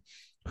Croatia,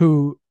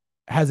 who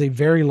has a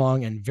very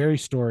long and very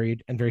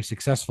storied and very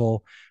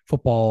successful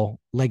football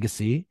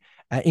legacy,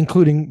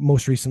 including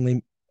most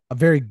recently a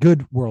very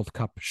good World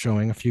Cup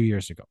showing a few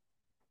years ago.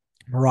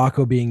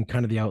 Morocco being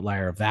kind of the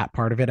outlier of that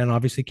part of it. And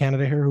obviously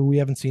Canada here, who we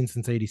haven't seen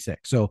since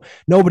 86. So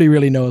nobody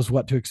really knows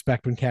what to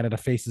expect when Canada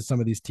faces some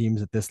of these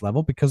teams at this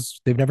level because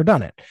they've never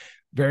done it.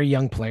 Very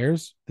young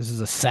players. This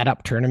is a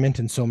setup tournament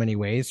in so many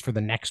ways for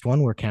the next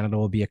one where Canada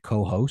will be a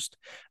co-host.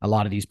 A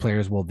lot of these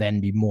players will then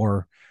be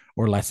more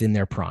or less in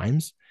their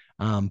primes.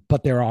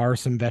 But there are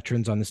some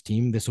veterans on this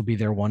team. This will be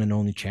their one and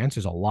only chance.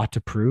 There's a lot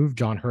to prove.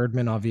 John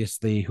Herdman,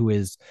 obviously, who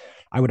is,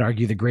 I would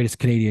argue, the greatest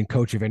Canadian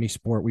coach of any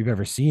sport we've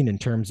ever seen in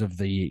terms of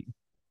the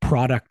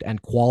product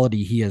and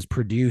quality he has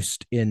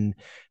produced in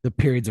the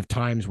periods of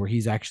times where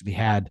he's actually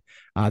had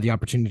the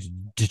opportunity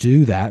to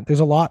do that. There's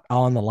a lot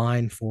on the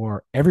line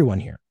for everyone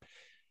here.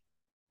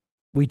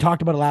 We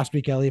talked about it last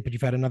week, Elliot, but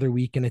you've had another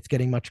week and it's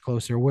getting much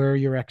closer. Where are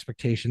your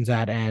expectations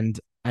at? And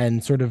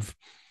sort of,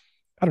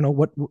 I don't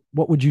know,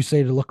 what would you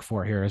say to look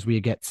for here as we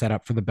get set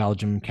up for the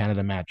Belgium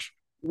Canada match?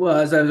 Well,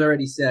 as I've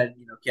already said,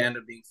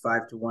 Canada being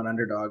 5-1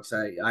 underdogs,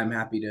 I'm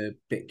happy to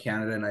pick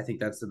Canada, and I think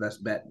that's the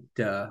best bet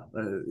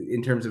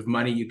in terms of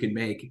money you can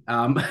make.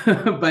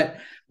 But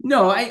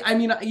no, I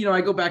mean,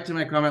 I go back to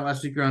my comment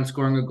last week around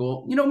scoring a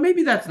goal.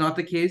 Maybe that's not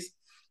the case.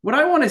 What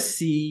I want to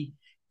see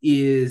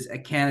is a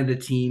Canada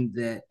team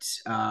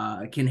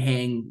that can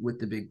hang with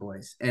the big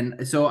boys,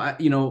 and so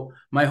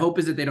my hope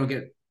is that they don't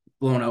get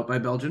blown out by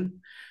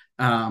Belgium.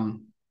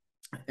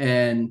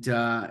 And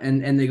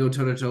they go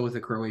toe to toe with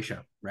the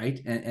Croatia, right?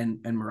 And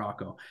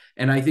Morocco.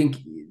 And I think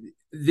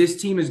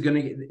this team is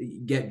going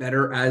to get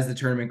better as the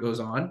tournament goes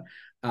on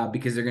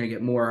because they're going to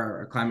get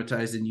more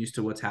acclimatized and used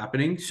to what's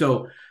happening.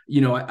 So,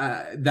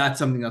 that's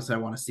something else I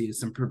want to see is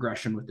some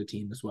progression with the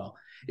team as well.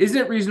 Isn't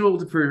it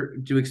reasonable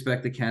to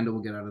expect that Canada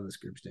will get out of this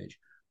group stage?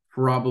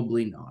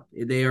 Probably not.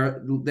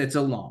 That's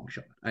a long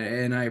shot,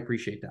 and I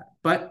appreciate that.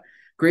 But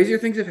crazier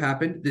things have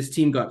happened. This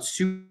team got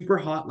super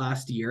hot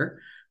last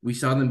year. We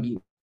saw them beat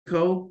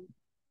Mexico,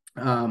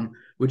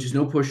 which is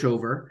no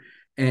pushover.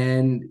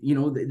 And,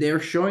 they're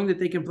showing that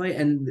they can play,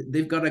 and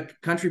they've got a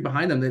country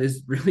behind them that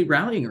is really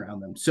rallying around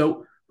them.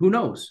 So who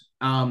knows?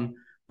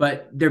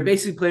 But they're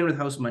basically playing with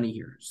house money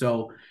here.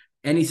 So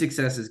any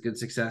success is good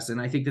success. And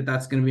I think that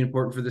that's going to be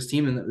important for this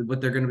team and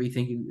what they're going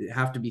to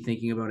have to be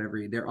thinking about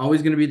they're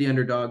always going to be the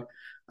underdog.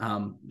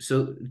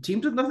 So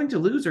teams with nothing to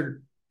lose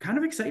are kind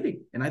of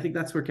exciting. And I think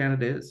that's where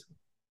Canada is.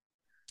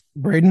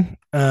 Braden,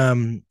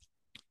 I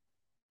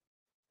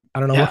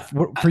don't know Yeah.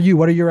 what for you.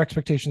 What are your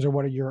expectations, or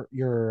what are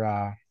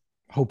your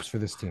hopes for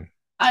this team?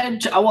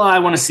 I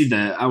want to see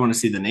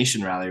the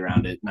nation rally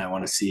around it, and I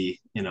want to see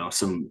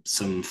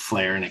some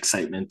flair and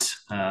excitement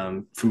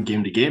from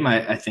game to game.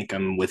 I think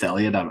I'm with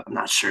Elliot. I'm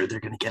not sure they're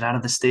going to get out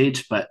of the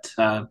stage, but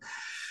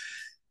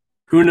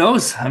who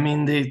knows? I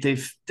mean,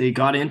 they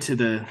got into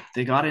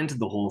the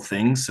whole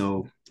thing,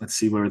 so let's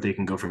see where they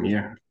can go from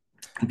here.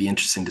 It'd be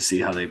interesting to see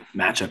how they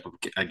match up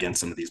against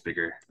some of these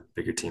bigger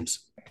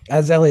teams.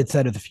 As Elliot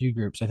said with a few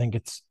groups, I think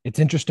it's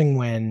interesting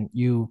when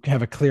you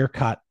have a clear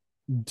cut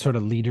sort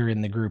of leader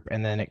in the group,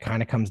 and then it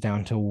kind of comes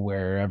down to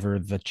wherever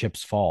the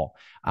chips fall.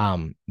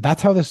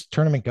 That's how this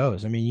tournament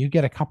goes. I mean, you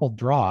get a couple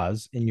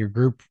draws in your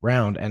group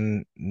round,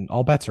 and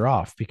all bets are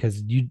off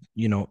because the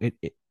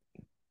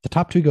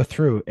top two go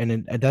through,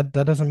 and that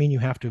doesn't mean you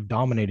have to have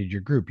dominated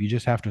your group. You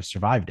just have to have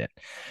survived it.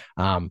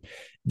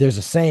 There's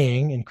a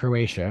saying in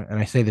Croatia, and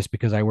I say this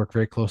because I work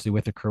very closely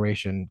with a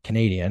Croatian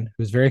Canadian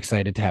who's very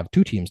excited to have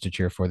two teams to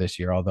cheer for this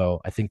year. Although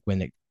I think when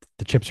the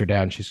chips are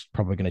down, she's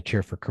probably going to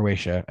cheer for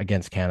Croatia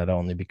against Canada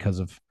only because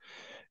of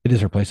it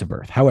is her place of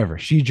birth. However,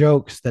 she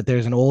jokes that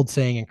there's an old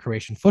saying in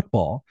Croatian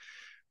football,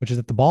 which is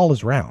that the ball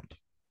is round,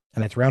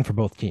 and it's round for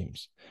both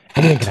teams.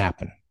 Anything can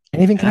happen.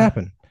 Anything can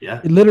happen.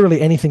 Yeah.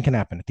 Literally anything can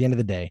happen at the end of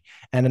the day.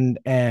 And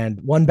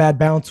one bad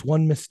bounce,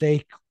 one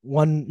mistake,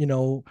 one,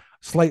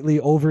 slightly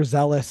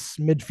overzealous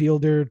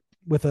midfielder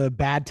with a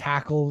bad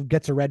tackle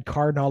gets a red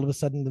card, and all of a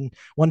sudden then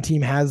one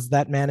team has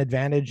that man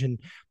advantage, and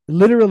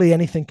literally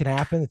anything can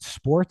happen. It's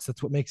sports.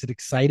 That's what makes it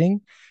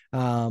exciting.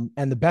 And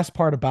the best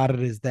part about it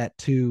is that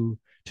to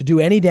do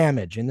any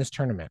damage in this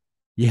tournament,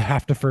 you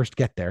have to first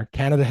get there.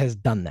 Canada has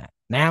done that.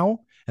 Now,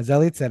 as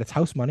Elliot said, it's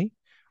house money.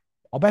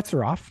 All bets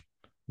are off.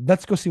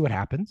 Let's go see what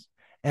happens.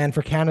 And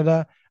for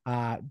Canada,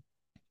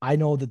 I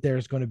know that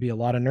there's going to be a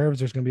lot of nerves.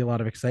 There's going to be a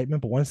lot of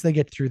excitement. But once they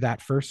get through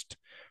that first,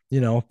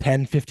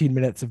 10, 15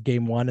 minutes of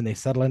game one, and they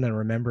settle in and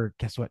remember,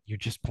 guess what? You're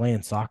just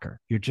playing soccer.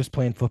 You're just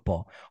playing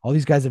football. All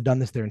these guys have done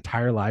this their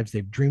entire lives.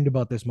 They've dreamed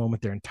about this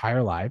moment their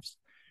entire lives.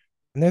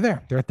 And they're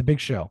there. They're at the big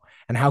show.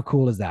 And how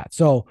cool is that?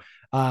 So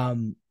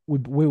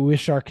we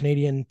wish our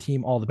Canadian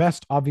team all the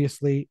best.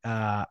 Obviously,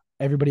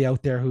 everybody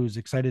out there who's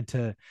excited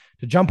to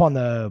jump on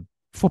the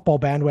football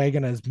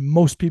bandwagon, as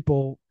most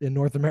people in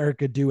North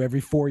America do every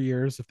 4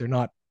 years, if they're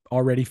not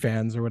already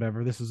fans or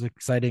whatever. This is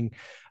exciting.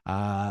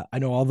 I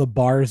know all the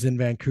bars in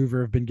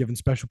Vancouver have been given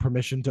special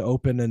permission to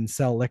open and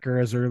sell liquor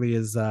as early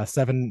as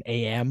 7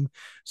 a.m.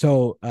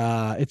 So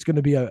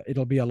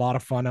it'll be a lot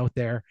of fun out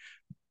there.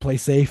 Play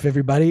safe,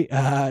 everybody.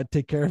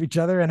 Take care of each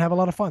other and have a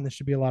lot of fun. This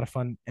should be a lot of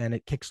fun. And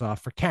it kicks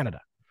off for Canada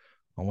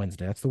on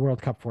Wednesday. That's the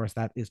World Cup for us.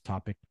 That is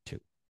topic 2.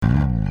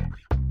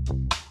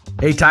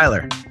 Hey,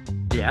 Tyler.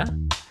 Yeah?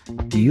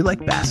 Do you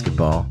like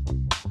basketball?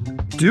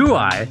 Do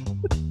I?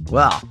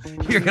 Well,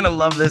 you're going to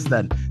love this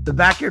then. The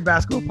Backyard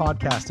Basketball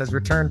Podcast has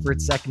returned for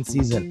its second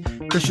season.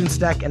 Christian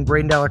Steck and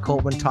Braden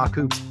Deller-Coltman talk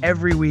hoops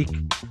every week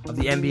of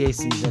the NBA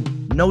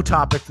season. No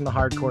topic from the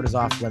hard court is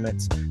off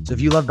limits. So if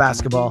you love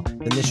basketball,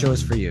 then this show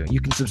is for you. You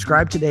can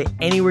subscribe today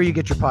anywhere you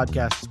get your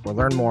podcasts or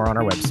learn more on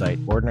our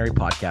website,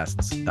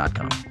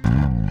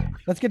 ordinarypodcasts.com.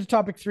 Let's get to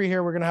topic 3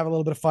 here. We're going to have a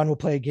little bit of fun. We'll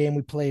play a game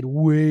we played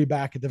way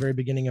back at the very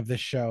beginning of this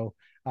show.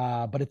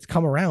 But it's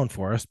come around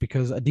for us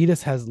because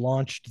Adidas has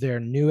launched their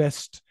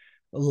newest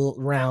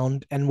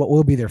round and what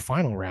will be their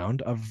final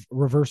round of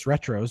reverse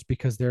retros,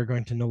 because they're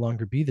going to no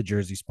longer be the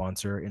jersey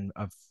sponsor in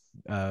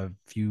a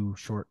few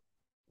short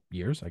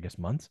years, I guess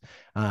months.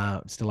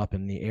 Still up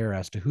in the air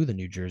as to who the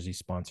new jersey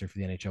sponsor for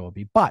the NHL will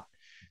be. But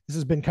this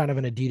has been kind of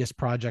an Adidas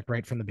project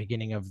right from the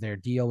beginning of their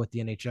deal with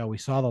the NHL. We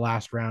saw the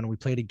last round and we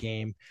played a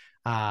game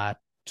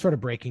sort of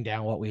breaking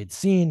down what we had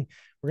seen.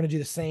 We're going to do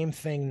the same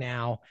thing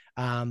now.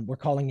 We're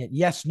calling it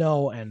yes,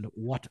 no, and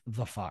what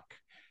the fuck.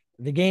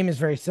 The game is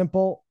very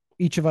simple.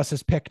 Each of us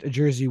has picked a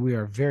jersey we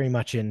are very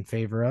much in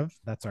favor of.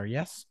 That's our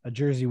yes. A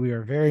jersey we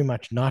are very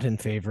much not in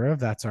favor of.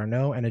 That's our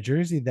no. And a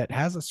jersey that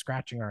has us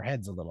scratching our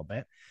heads a little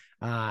bit.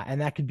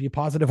 And that could be a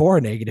positive or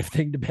a negative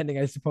thing, depending,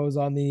 I suppose,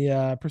 on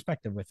the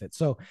perspective with it.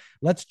 So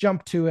let's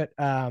jump to it.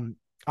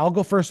 I'll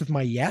go first with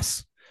my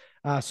yes.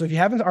 So if you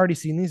haven't already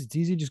seen these, it's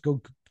easy. Just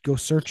go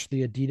search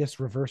the Adidas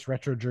reverse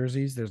retro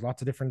jerseys. There's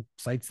lots of different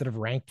sites that have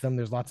ranked them.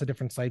 There's lots of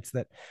different sites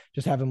that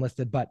just have them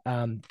listed, but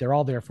they're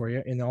all there for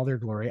you in all their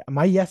glory.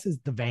 My yes is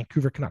the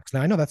Vancouver Canucks.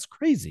 Now I know that's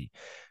crazy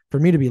for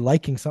me to be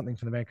liking something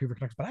from the Vancouver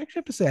Canucks, but I actually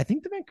have to say, I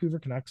think the Vancouver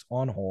Canucks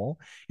on whole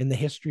in the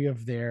history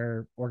of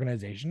their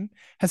organization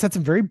has had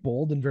some very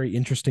bold and very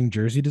interesting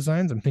jersey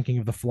designs. I'm thinking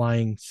of the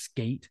flying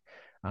skate.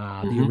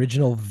 The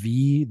original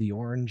V, the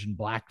orange and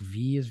black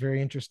V is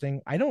very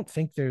interesting. I don't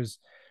think there's,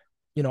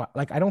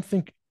 I don't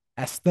think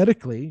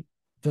aesthetically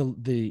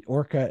the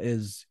Orca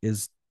is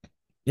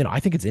I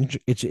think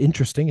it's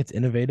interesting, it's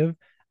innovative,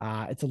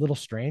 it's a little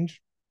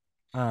strange,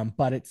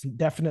 but it's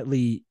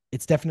definitely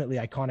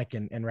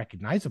iconic and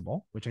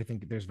recognizable, which I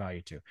think there's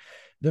value to.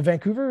 The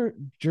Vancouver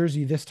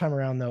jersey this time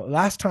around, though, the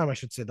last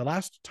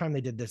time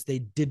they did this, they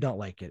did not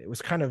like it. It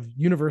was kind of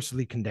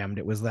universally condemned.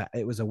 It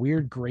was a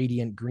weird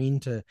gradient, green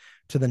to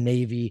the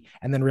navy,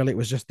 and then really it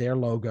was just their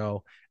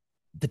logo.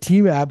 the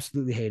team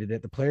absolutely hated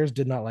it. The players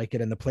did not like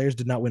it, and the players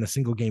did not win a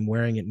single game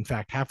wearing it. In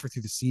fact, halfway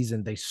through the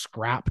season, they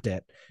scrapped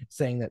it,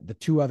 saying that the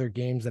 2 other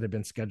games that had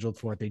been scheduled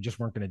for it, they just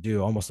weren't going to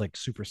do, almost like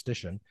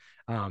superstition.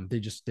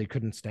 They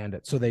couldn't stand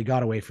it. So they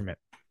got away from it.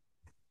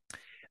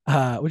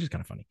 Which is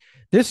kind of funny.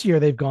 This year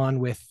they've gone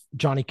with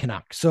Johnny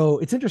Canuck. So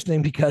it's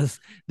interesting because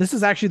this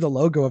is actually the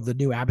logo of the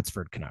new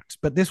Abbotsford Canucks,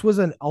 but this was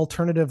an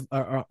alternate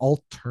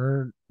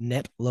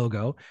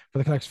logo for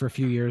the Canucks for a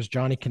few years.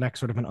 Johnny Canuck,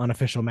 sort of an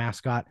unofficial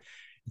mascot.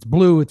 It's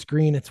blue, it's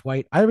green, it's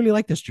white. I really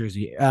like this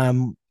jersey. I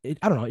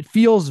don't know. It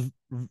feels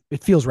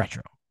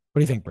retro. What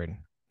do you think, Braden?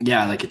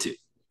 Yeah, I like it too.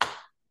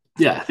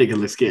 Yeah, I think it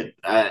looks good.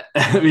 I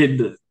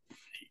mean,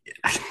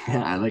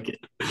 yeah, I like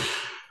it.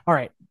 All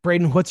right,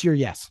 Braden, what's your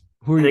yes?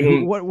 What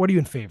are you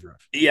in favor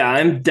of? Yeah,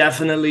 I'm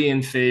definitely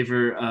in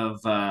favor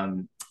of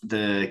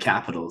the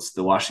Capitals,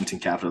 the Washington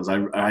Capitals.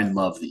 I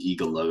love the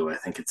Eagle logo. I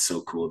think it's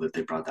so cool that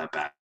they brought that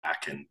back.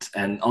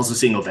 And also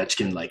seeing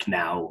Ovechkin like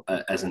now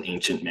as an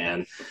ancient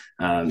man,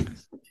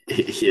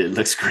 it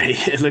looks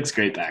great. It looks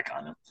great back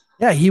on him.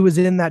 Yeah, he was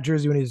in that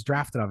jersey when he was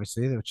drafted,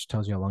 obviously, which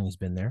tells you how long he's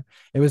been there.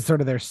 It was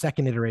sort of their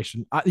second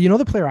iteration.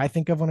 The player I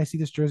think of when I see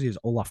this jersey is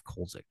Olaf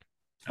Kolzig.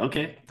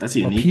 Okay, that's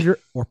unique.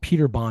 Or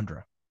Peter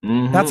Bondra.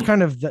 Mm-hmm. That's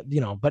kind of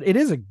but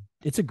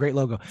it's a great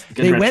logo.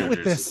 They went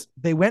with this.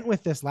 They went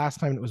with this last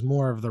time. It was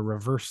more of the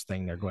reverse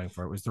thing they're going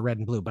for. It was the red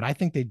and blue, but I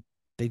think they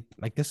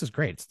like, this is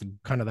great. It's the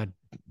kind of that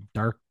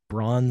dark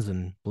bronze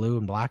and blue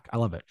and black. I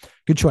love it.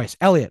 Good choice.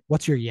 Elliot,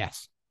 what's your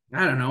yes?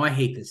 I don't know. I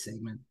hate this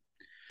segment.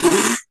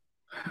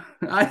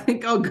 I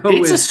think I'll go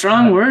it's a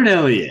strong word,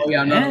 Elliot. Oh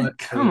yeah, no,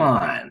 come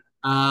on.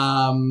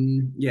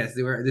 Yes,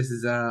 this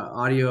is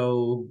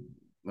audio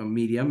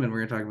medium, and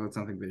we're gonna talk about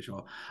something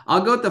visual.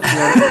 I'll go with the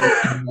Florida.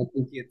 I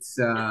think it's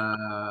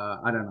I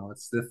don't know.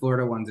 It's the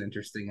Florida one's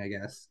interesting, I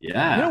guess.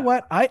 Yeah. You know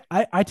what?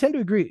 I tend to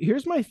agree.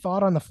 Here's my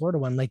thought on the Florida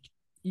one. Like,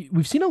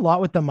 we've seen a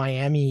lot with the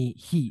Miami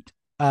Heat.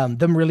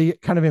 Them really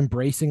kind of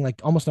embracing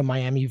like almost a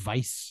Miami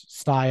Vice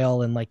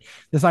style, and like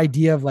this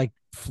idea of like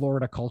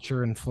Florida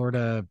culture and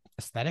Florida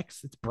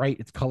aesthetics. It's bright,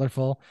 it's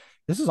colorful.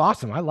 This is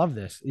awesome. I love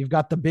this. You've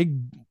got the big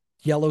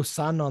yellow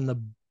sun on the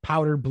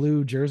powder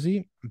blue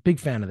jersey. Big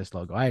fan of this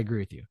logo. I agree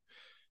with you.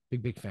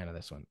 Big fan of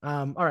this one.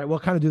 All right, we'll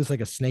kind of do this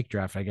like a snake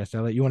draft, I guess.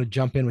 Elliot, you want to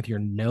jump in with your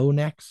no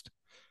next?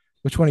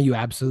 Which one are you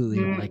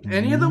absolutely like?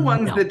 Any of the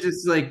ones that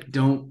just like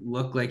don't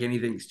look like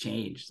anything's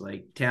changed,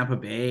 like Tampa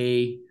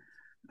Bay.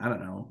 I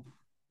don't know.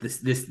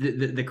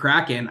 The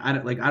Kraken. I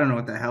don't know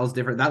what the hell's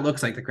different. That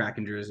looks like the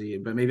Kraken jersey,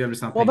 but maybe I'm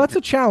just not. Well, that's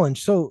a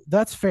challenge. So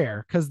that's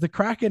fair, because the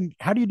Kraken.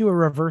 How do you do a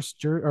reverse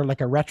or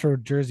like a retro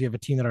jersey of a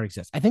team that already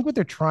exists? I think what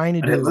they're trying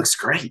to do. It looks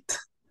great.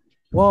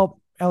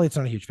 Well, Elliot's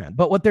not a huge fan,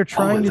 but what they're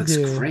trying to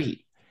do.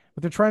 Great.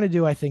 What they're trying to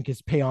do, I think,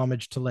 is pay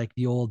homage to like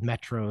the old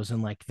Metros,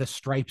 and like the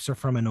stripes are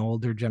from an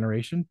older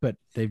generation, but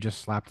they've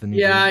just slapped the new.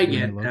 Yeah, I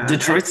get that.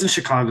 Detroit's and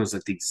Chicago's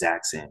like the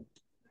exact same.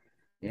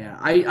 Yeah,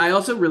 I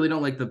also really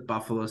don't like the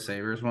Buffalo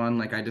Sabres one.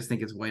 Like, I just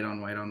think it's white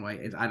on white on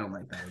white. I don't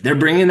like that. They're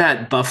bringing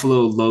that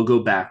Buffalo logo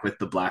back with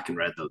the black and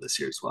red, though, this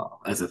year as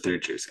well, as a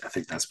third jersey. I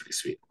think that's pretty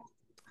sweet.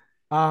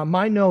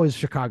 My no is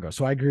Chicago,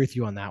 so I agree with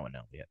you on that one,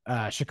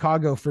 Elliot.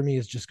 Chicago, for me,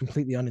 is just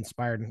completely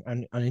uninspired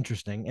and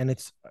uninteresting. And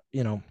it's,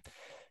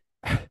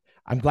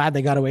 I'm glad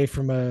they got away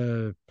from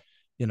a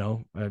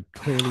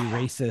clearly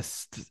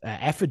racist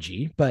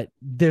effigy, but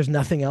there's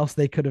nothing else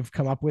they could have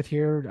come up with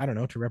here. I don't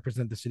know, to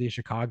represent the city of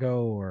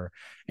Chicago or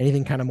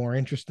anything kind of more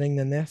interesting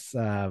than this.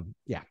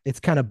 Yeah,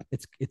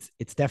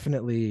 it's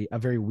definitely a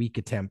very weak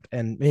attempt,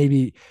 and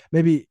maybe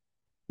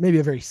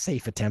a very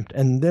safe attempt.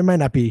 And that might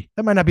not be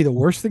the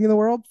worst thing in the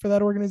world for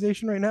that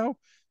organization right now,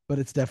 but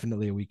it's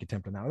definitely a weak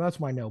attempt on that. And that's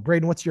my no.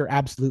 Braden, what's your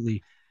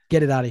absolutely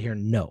get it out of here?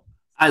 No.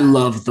 I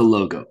love the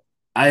logo.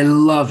 I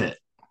love it.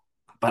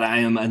 But I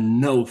am a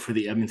no for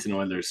the Edmonton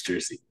Oilers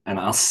jersey. And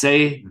I'll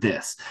say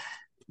this.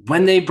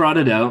 When they brought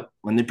it out,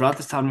 when they brought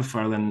this Todd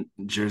McFarlane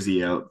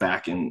jersey out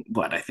back in,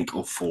 I think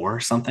 2004 or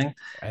something?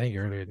 I think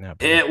earlier than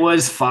that. It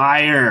was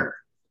fire.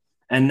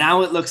 And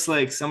now it looks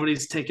like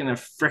somebody's taken a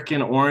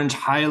freaking orange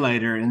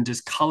highlighter and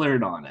just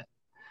colored on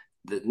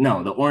it.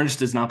 No, the orange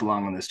does not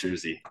belong on this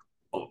jersey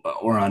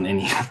or on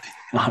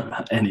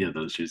any of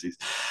those jerseys.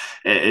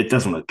 It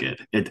doesn't look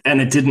good. It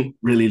didn't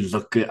really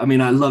look good. I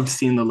mean, I loved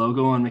seeing the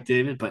logo on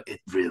McDavid, but it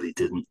really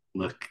didn't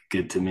look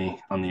good to me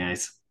on the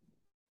ice.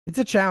 It's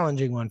a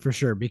challenging one for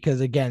sure,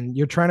 because again,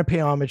 you're trying to pay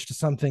homage to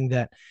something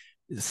that,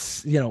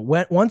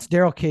 once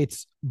Daryl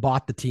Cates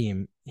bought the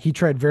team, he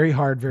tried very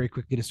hard, very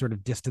quickly to sort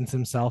of distance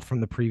himself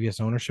from the previous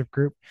ownership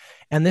group.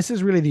 And this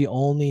is really the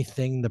only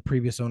thing the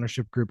previous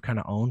ownership group kind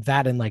of owned,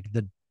 that and like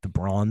the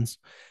bronze.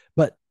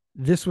 But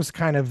this was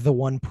kind of the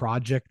one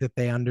project that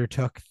they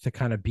undertook to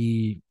kind of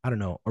be, I don't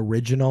know,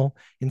 original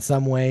in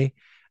some way.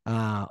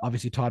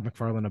 Obviously Todd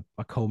McFarlane,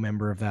 a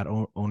co-member of that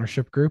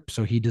ownership group.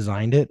 So he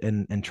designed it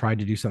and tried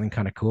to do something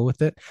kind of cool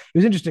with it. It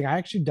was interesting. I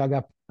actually dug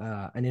up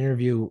an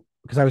interview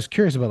because I was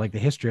curious about like the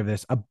history of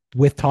this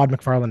with Todd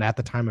McFarlane at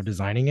the time of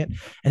designing it.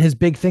 And his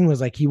big thing was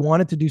like, he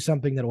wanted to do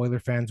something that Oiler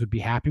fans would be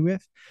happy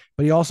with,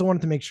 but he also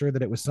wanted to make sure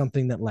that it was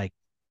something that like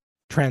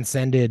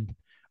transcended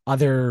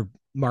other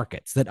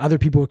markets that other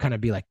people would kind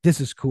of be like,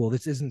 this is cool.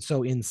 This isn't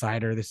so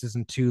insider. This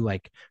isn't too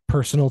like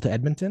personal to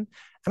Edmonton.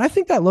 And I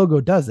think that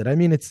logo does it. I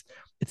mean, it's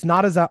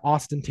not as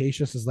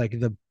ostentatious as like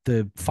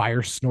the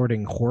fire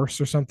snorting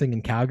horse or something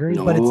in Calgary,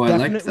 No, but it's I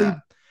like definitely that.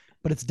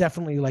 but it's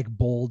definitely like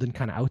bold and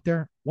kind of out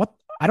there. What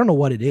I don't know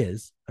what it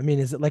is. I mean,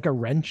 is it like a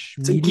wrench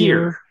It's a meteor?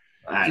 gear.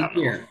 I don't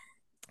know. Here.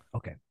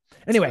 Okay.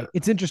 Anyway,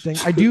 it's interesting.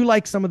 I do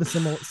like some of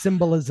the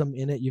symbolism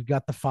in it. You've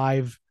got the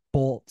 5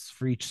 bolts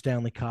for each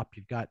Stanley Cup.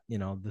 You've got,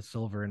 the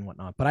silver and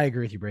whatnot. But I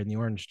agree with you, Braden. The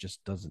orange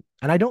just doesn't.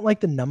 And I don't like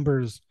the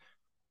numbers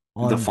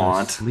on The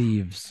font.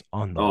 sleeves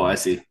on the. Oh, I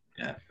see.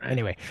 Yeah. Right.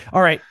 Anyway,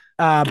 all right,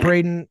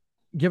 Braden,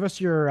 give us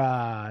your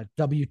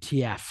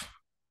WTF.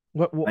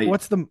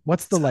 What's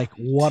the like?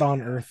 What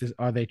on earth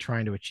are they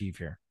trying to achieve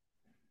here?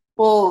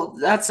 Well,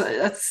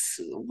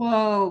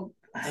 well,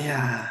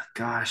 yeah.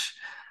 Gosh,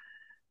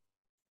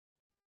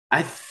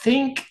 I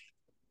think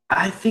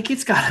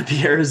it's got to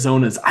be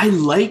Arizona's. I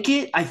like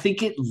it. I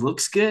think it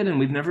looks good, and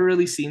we've never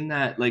really seen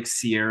that like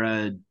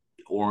Sierra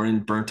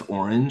orange, burnt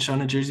orange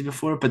on a jersey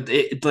before. But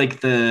it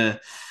like the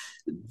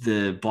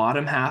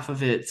bottom half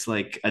of it's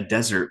like a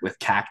desert with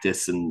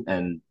cactus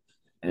and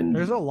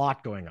There's a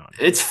lot going on.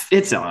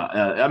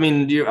 I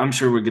mean, I'm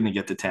sure we're gonna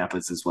get to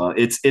Tampa's as well.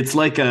 It's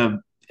like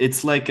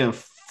a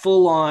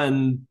full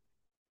on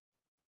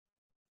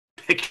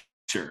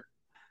picture.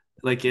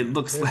 Like it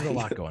looks There's like a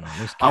lot going on.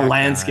 There's a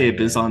landscape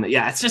cacti is on it.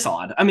 Yeah, it's just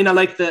odd. I mean, I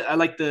like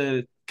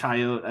the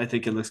coyote. I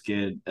think it looks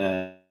good.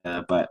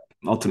 But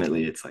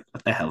ultimately, it's like,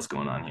 what the hell's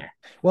going on here?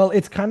 Well,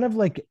 it's kind of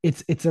like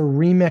it's a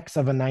remix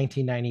of a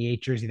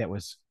 1998 jersey that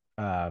was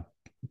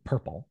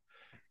purple,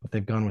 but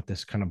they've gone with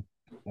this kind of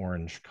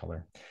orange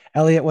color.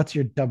 Elliot, what's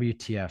your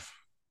WTF?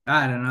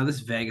 I don't know.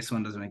 This Vegas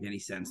one doesn't make any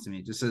sense to me.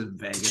 It just says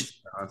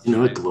Vegas. You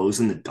know, it glows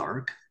in the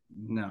dark.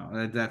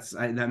 No,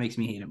 that makes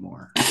me hate it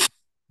more.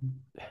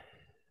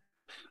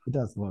 It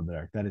does glow in the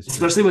dark. That is true.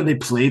 Especially when they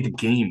play the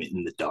game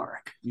in the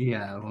dark.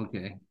 Yeah.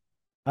 Okay.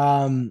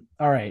 All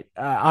right.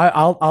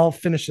 I'll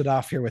finish it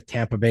off here with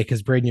Tampa Bay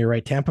because Braden, you're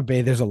right. Tampa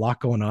Bay, there's a lot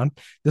going on.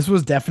 This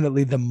was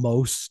definitely the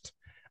most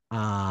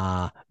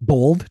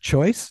bold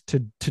choice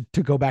to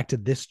go back to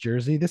this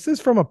jersey. This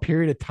is from a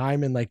period of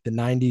time in like the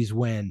 90s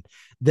when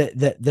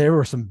that there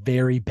were some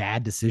very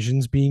bad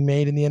decisions being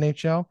made in the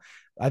NHL.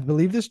 I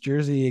believe this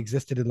jersey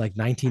existed in like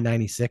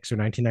 1996 or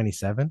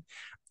 1997.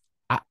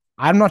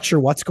 I'm not sure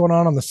what's going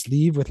on the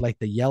sleeve with like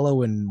the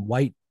yellow and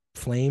white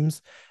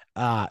flames.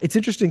 It's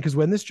interesting because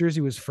when this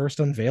jersey was first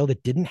unveiled,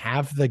 it didn't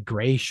have the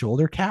gray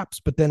shoulder caps,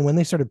 but then when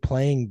they started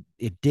playing,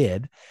 it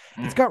did.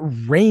 It's got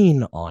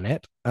rain on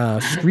it,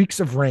 streaks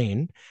of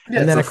rain,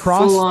 and then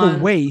across the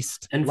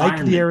waist,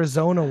 like the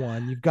Arizona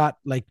one, you've got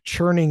like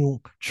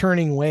churning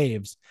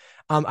waves.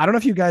 I don't know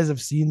if you guys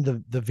have seen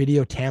the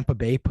video Tampa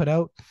Bay put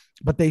out,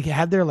 but they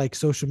had their like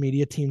social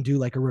media team do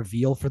like a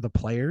reveal for the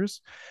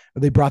players.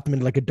 They brought them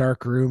into like a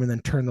dark room and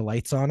then turned the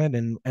lights on it.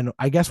 And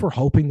I guess we're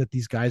hoping that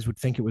these guys would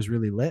think it was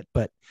really lit,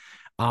 but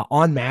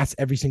en masse,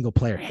 every single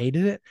player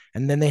hated it.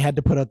 And then they had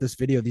to put out this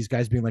video, these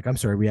guys being like, I'm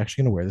sorry, are we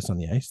actually going to wear this on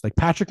the ice? Like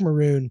Patrick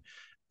Maroon,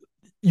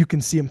 you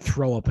can see him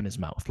throw up in his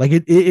mouth. Like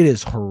it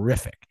is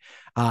horrific.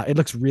 It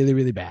looks really,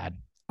 really bad.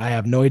 I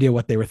have no idea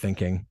what they were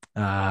thinking.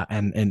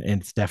 And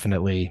it's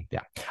definitely,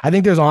 yeah. I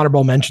think there's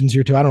honorable mentions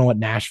here too. I don't know what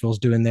Nashville's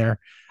doing there.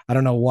 I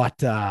don't know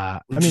what.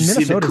 I mean,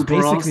 Minnesota's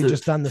basically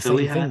just done the same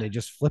thing. They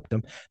just flipped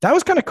them. That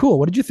was kind of cool.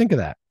 What did you think of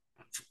that?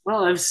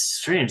 Well, it was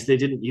strange. They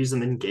didn't use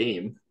them in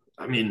game.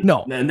 I mean,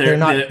 no, and they're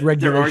not.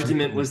 Their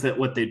argument was that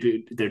what they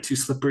do, they're too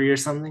slippery or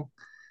something.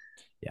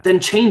 Yeah. Then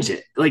change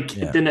it.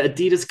 Then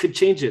Adidas could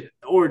change it,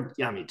 or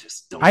I mean,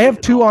 just don't. I have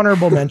 2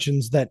 honorable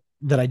mentions that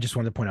I just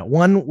wanted to point out.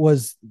 One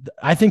was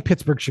I think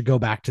Pittsburgh should go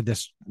back to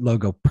this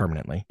logo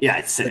permanently. Yeah,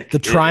 it's sick. The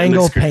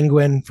triangle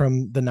penguin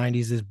from the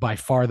 90s is by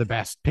far the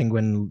best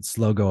Penguins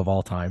logo of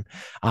all time.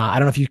 I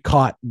don't know if you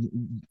caught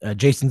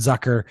Jason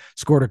Zucker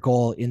scored a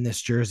goal in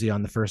this jersey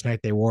on the first night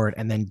they wore it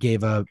and then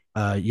gave a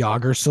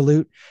Jágr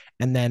salute.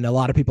 And then a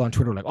lot of people on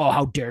Twitter were like, oh,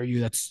 how dare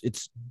you?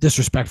 It's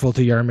disrespectful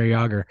to Jaromir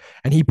Jágr.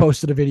 And he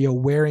posted a video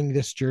wearing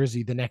this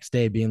jersey the next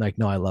day being like,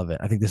 no, I love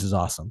it. I think this is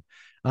awesome.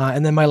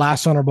 And then my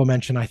last honorable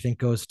mention, I think,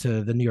 goes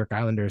to the New York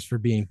Islanders for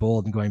being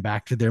bold and going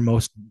back to their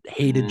most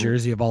hated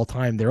jersey of all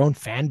time. Their own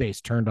fan base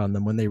turned on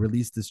them when they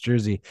released this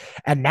jersey.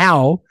 And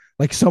now,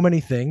 like so many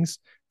things,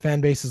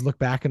 fan bases look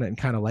back at it and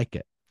kind of like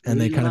it. And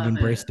they kind of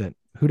embraced it.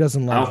 Who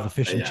doesn't love the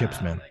fish and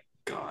chips, man?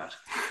 God.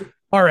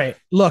 All right.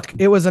 Look,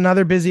 it was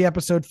another busy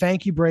episode.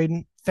 Thank you,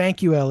 Braden.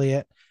 Thank you,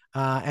 Elliot.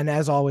 And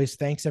as always,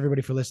 thanks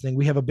everybody for listening.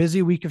 We have a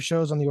busy week of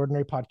shows on the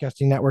Ordinary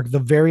Podcasting Network. The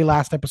very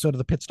last episode of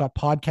the Pit Stop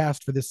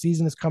podcast for this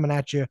season is coming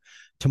at you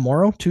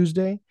tomorrow,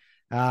 Tuesday.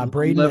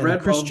 Braden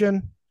and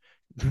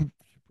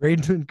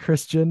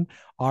Christian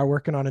are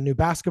working on a new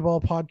basketball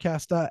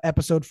podcast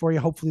episode for you.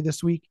 Hopefully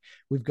this week.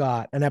 We've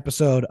got an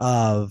episode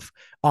of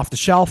Off the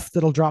Shelf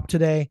that'll drop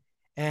today,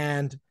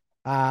 and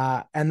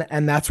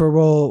that's where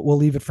we'll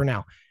leave it for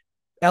now.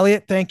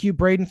 Elliot, thank you.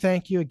 Braden,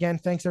 thank you. Again,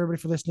 thanks everybody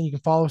for listening. You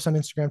can follow us on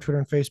Instagram, Twitter,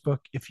 and Facebook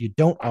if you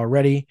don't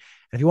already.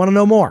 And if you want to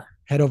know more,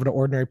 head over to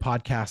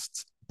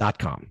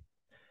ordinarypodcasts.com.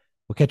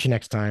 We'll catch you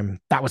next time.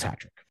 That was Hat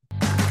Trick.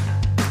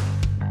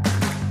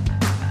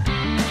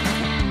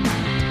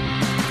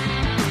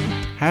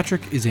 Hat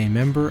Trick is a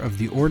member of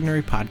the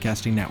Ordinary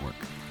Podcasting Network.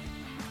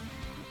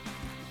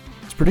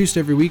 It's produced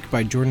every week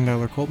by Jordan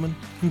Dowler Coltman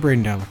and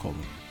Braden Dowler Coltman.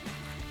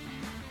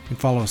 You can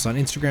follow us on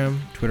Instagram,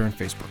 Twitter, and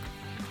Facebook.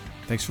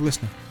 Thanks for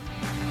listening.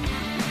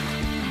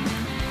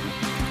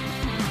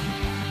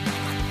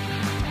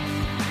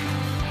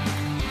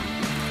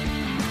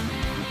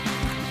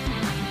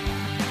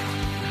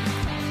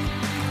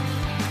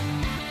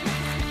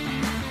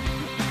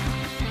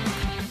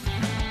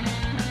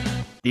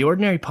 The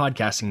Ordinary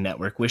Podcasting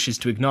Network wishes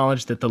to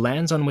acknowledge that the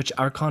lands on which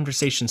our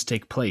conversations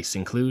take place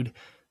include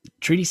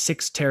Treaty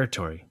 6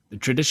 territory, the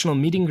traditional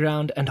meeting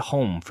ground and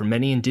home for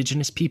many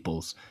Indigenous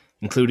peoples,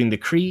 including the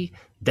Cree,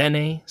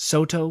 Dene,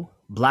 Saulteaux,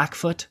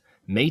 Blackfoot,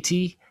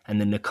 Métis, and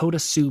the Nakota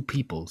Sioux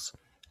peoples,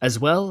 as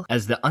well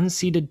as the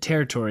unceded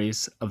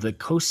territories of the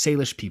Coast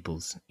Salish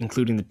peoples,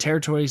 including the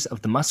territories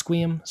of the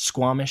Musqueam,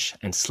 Squamish,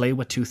 and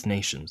Tsleil-Waututh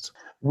nations.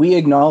 We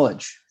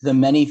acknowledge the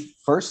many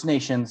First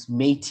Nations,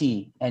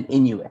 Métis, and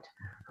Inuit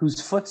whose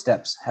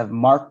footsteps have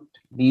marked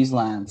these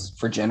lands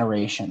for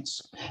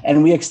generations.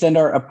 And we extend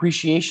our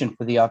appreciation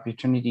for the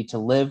opportunity to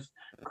live,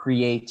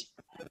 create,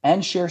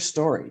 and share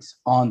stories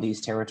on these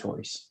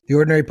territories. The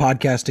Ordinary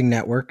Podcasting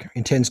Network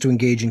intends to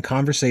engage in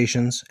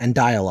conversations and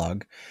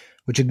dialogue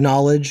which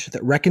acknowledge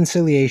that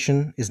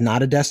reconciliation is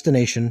not a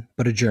destination,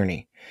 but a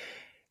journey,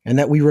 and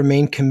that we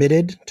remain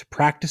committed to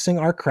practicing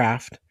our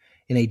craft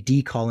in a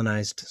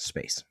decolonized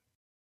space.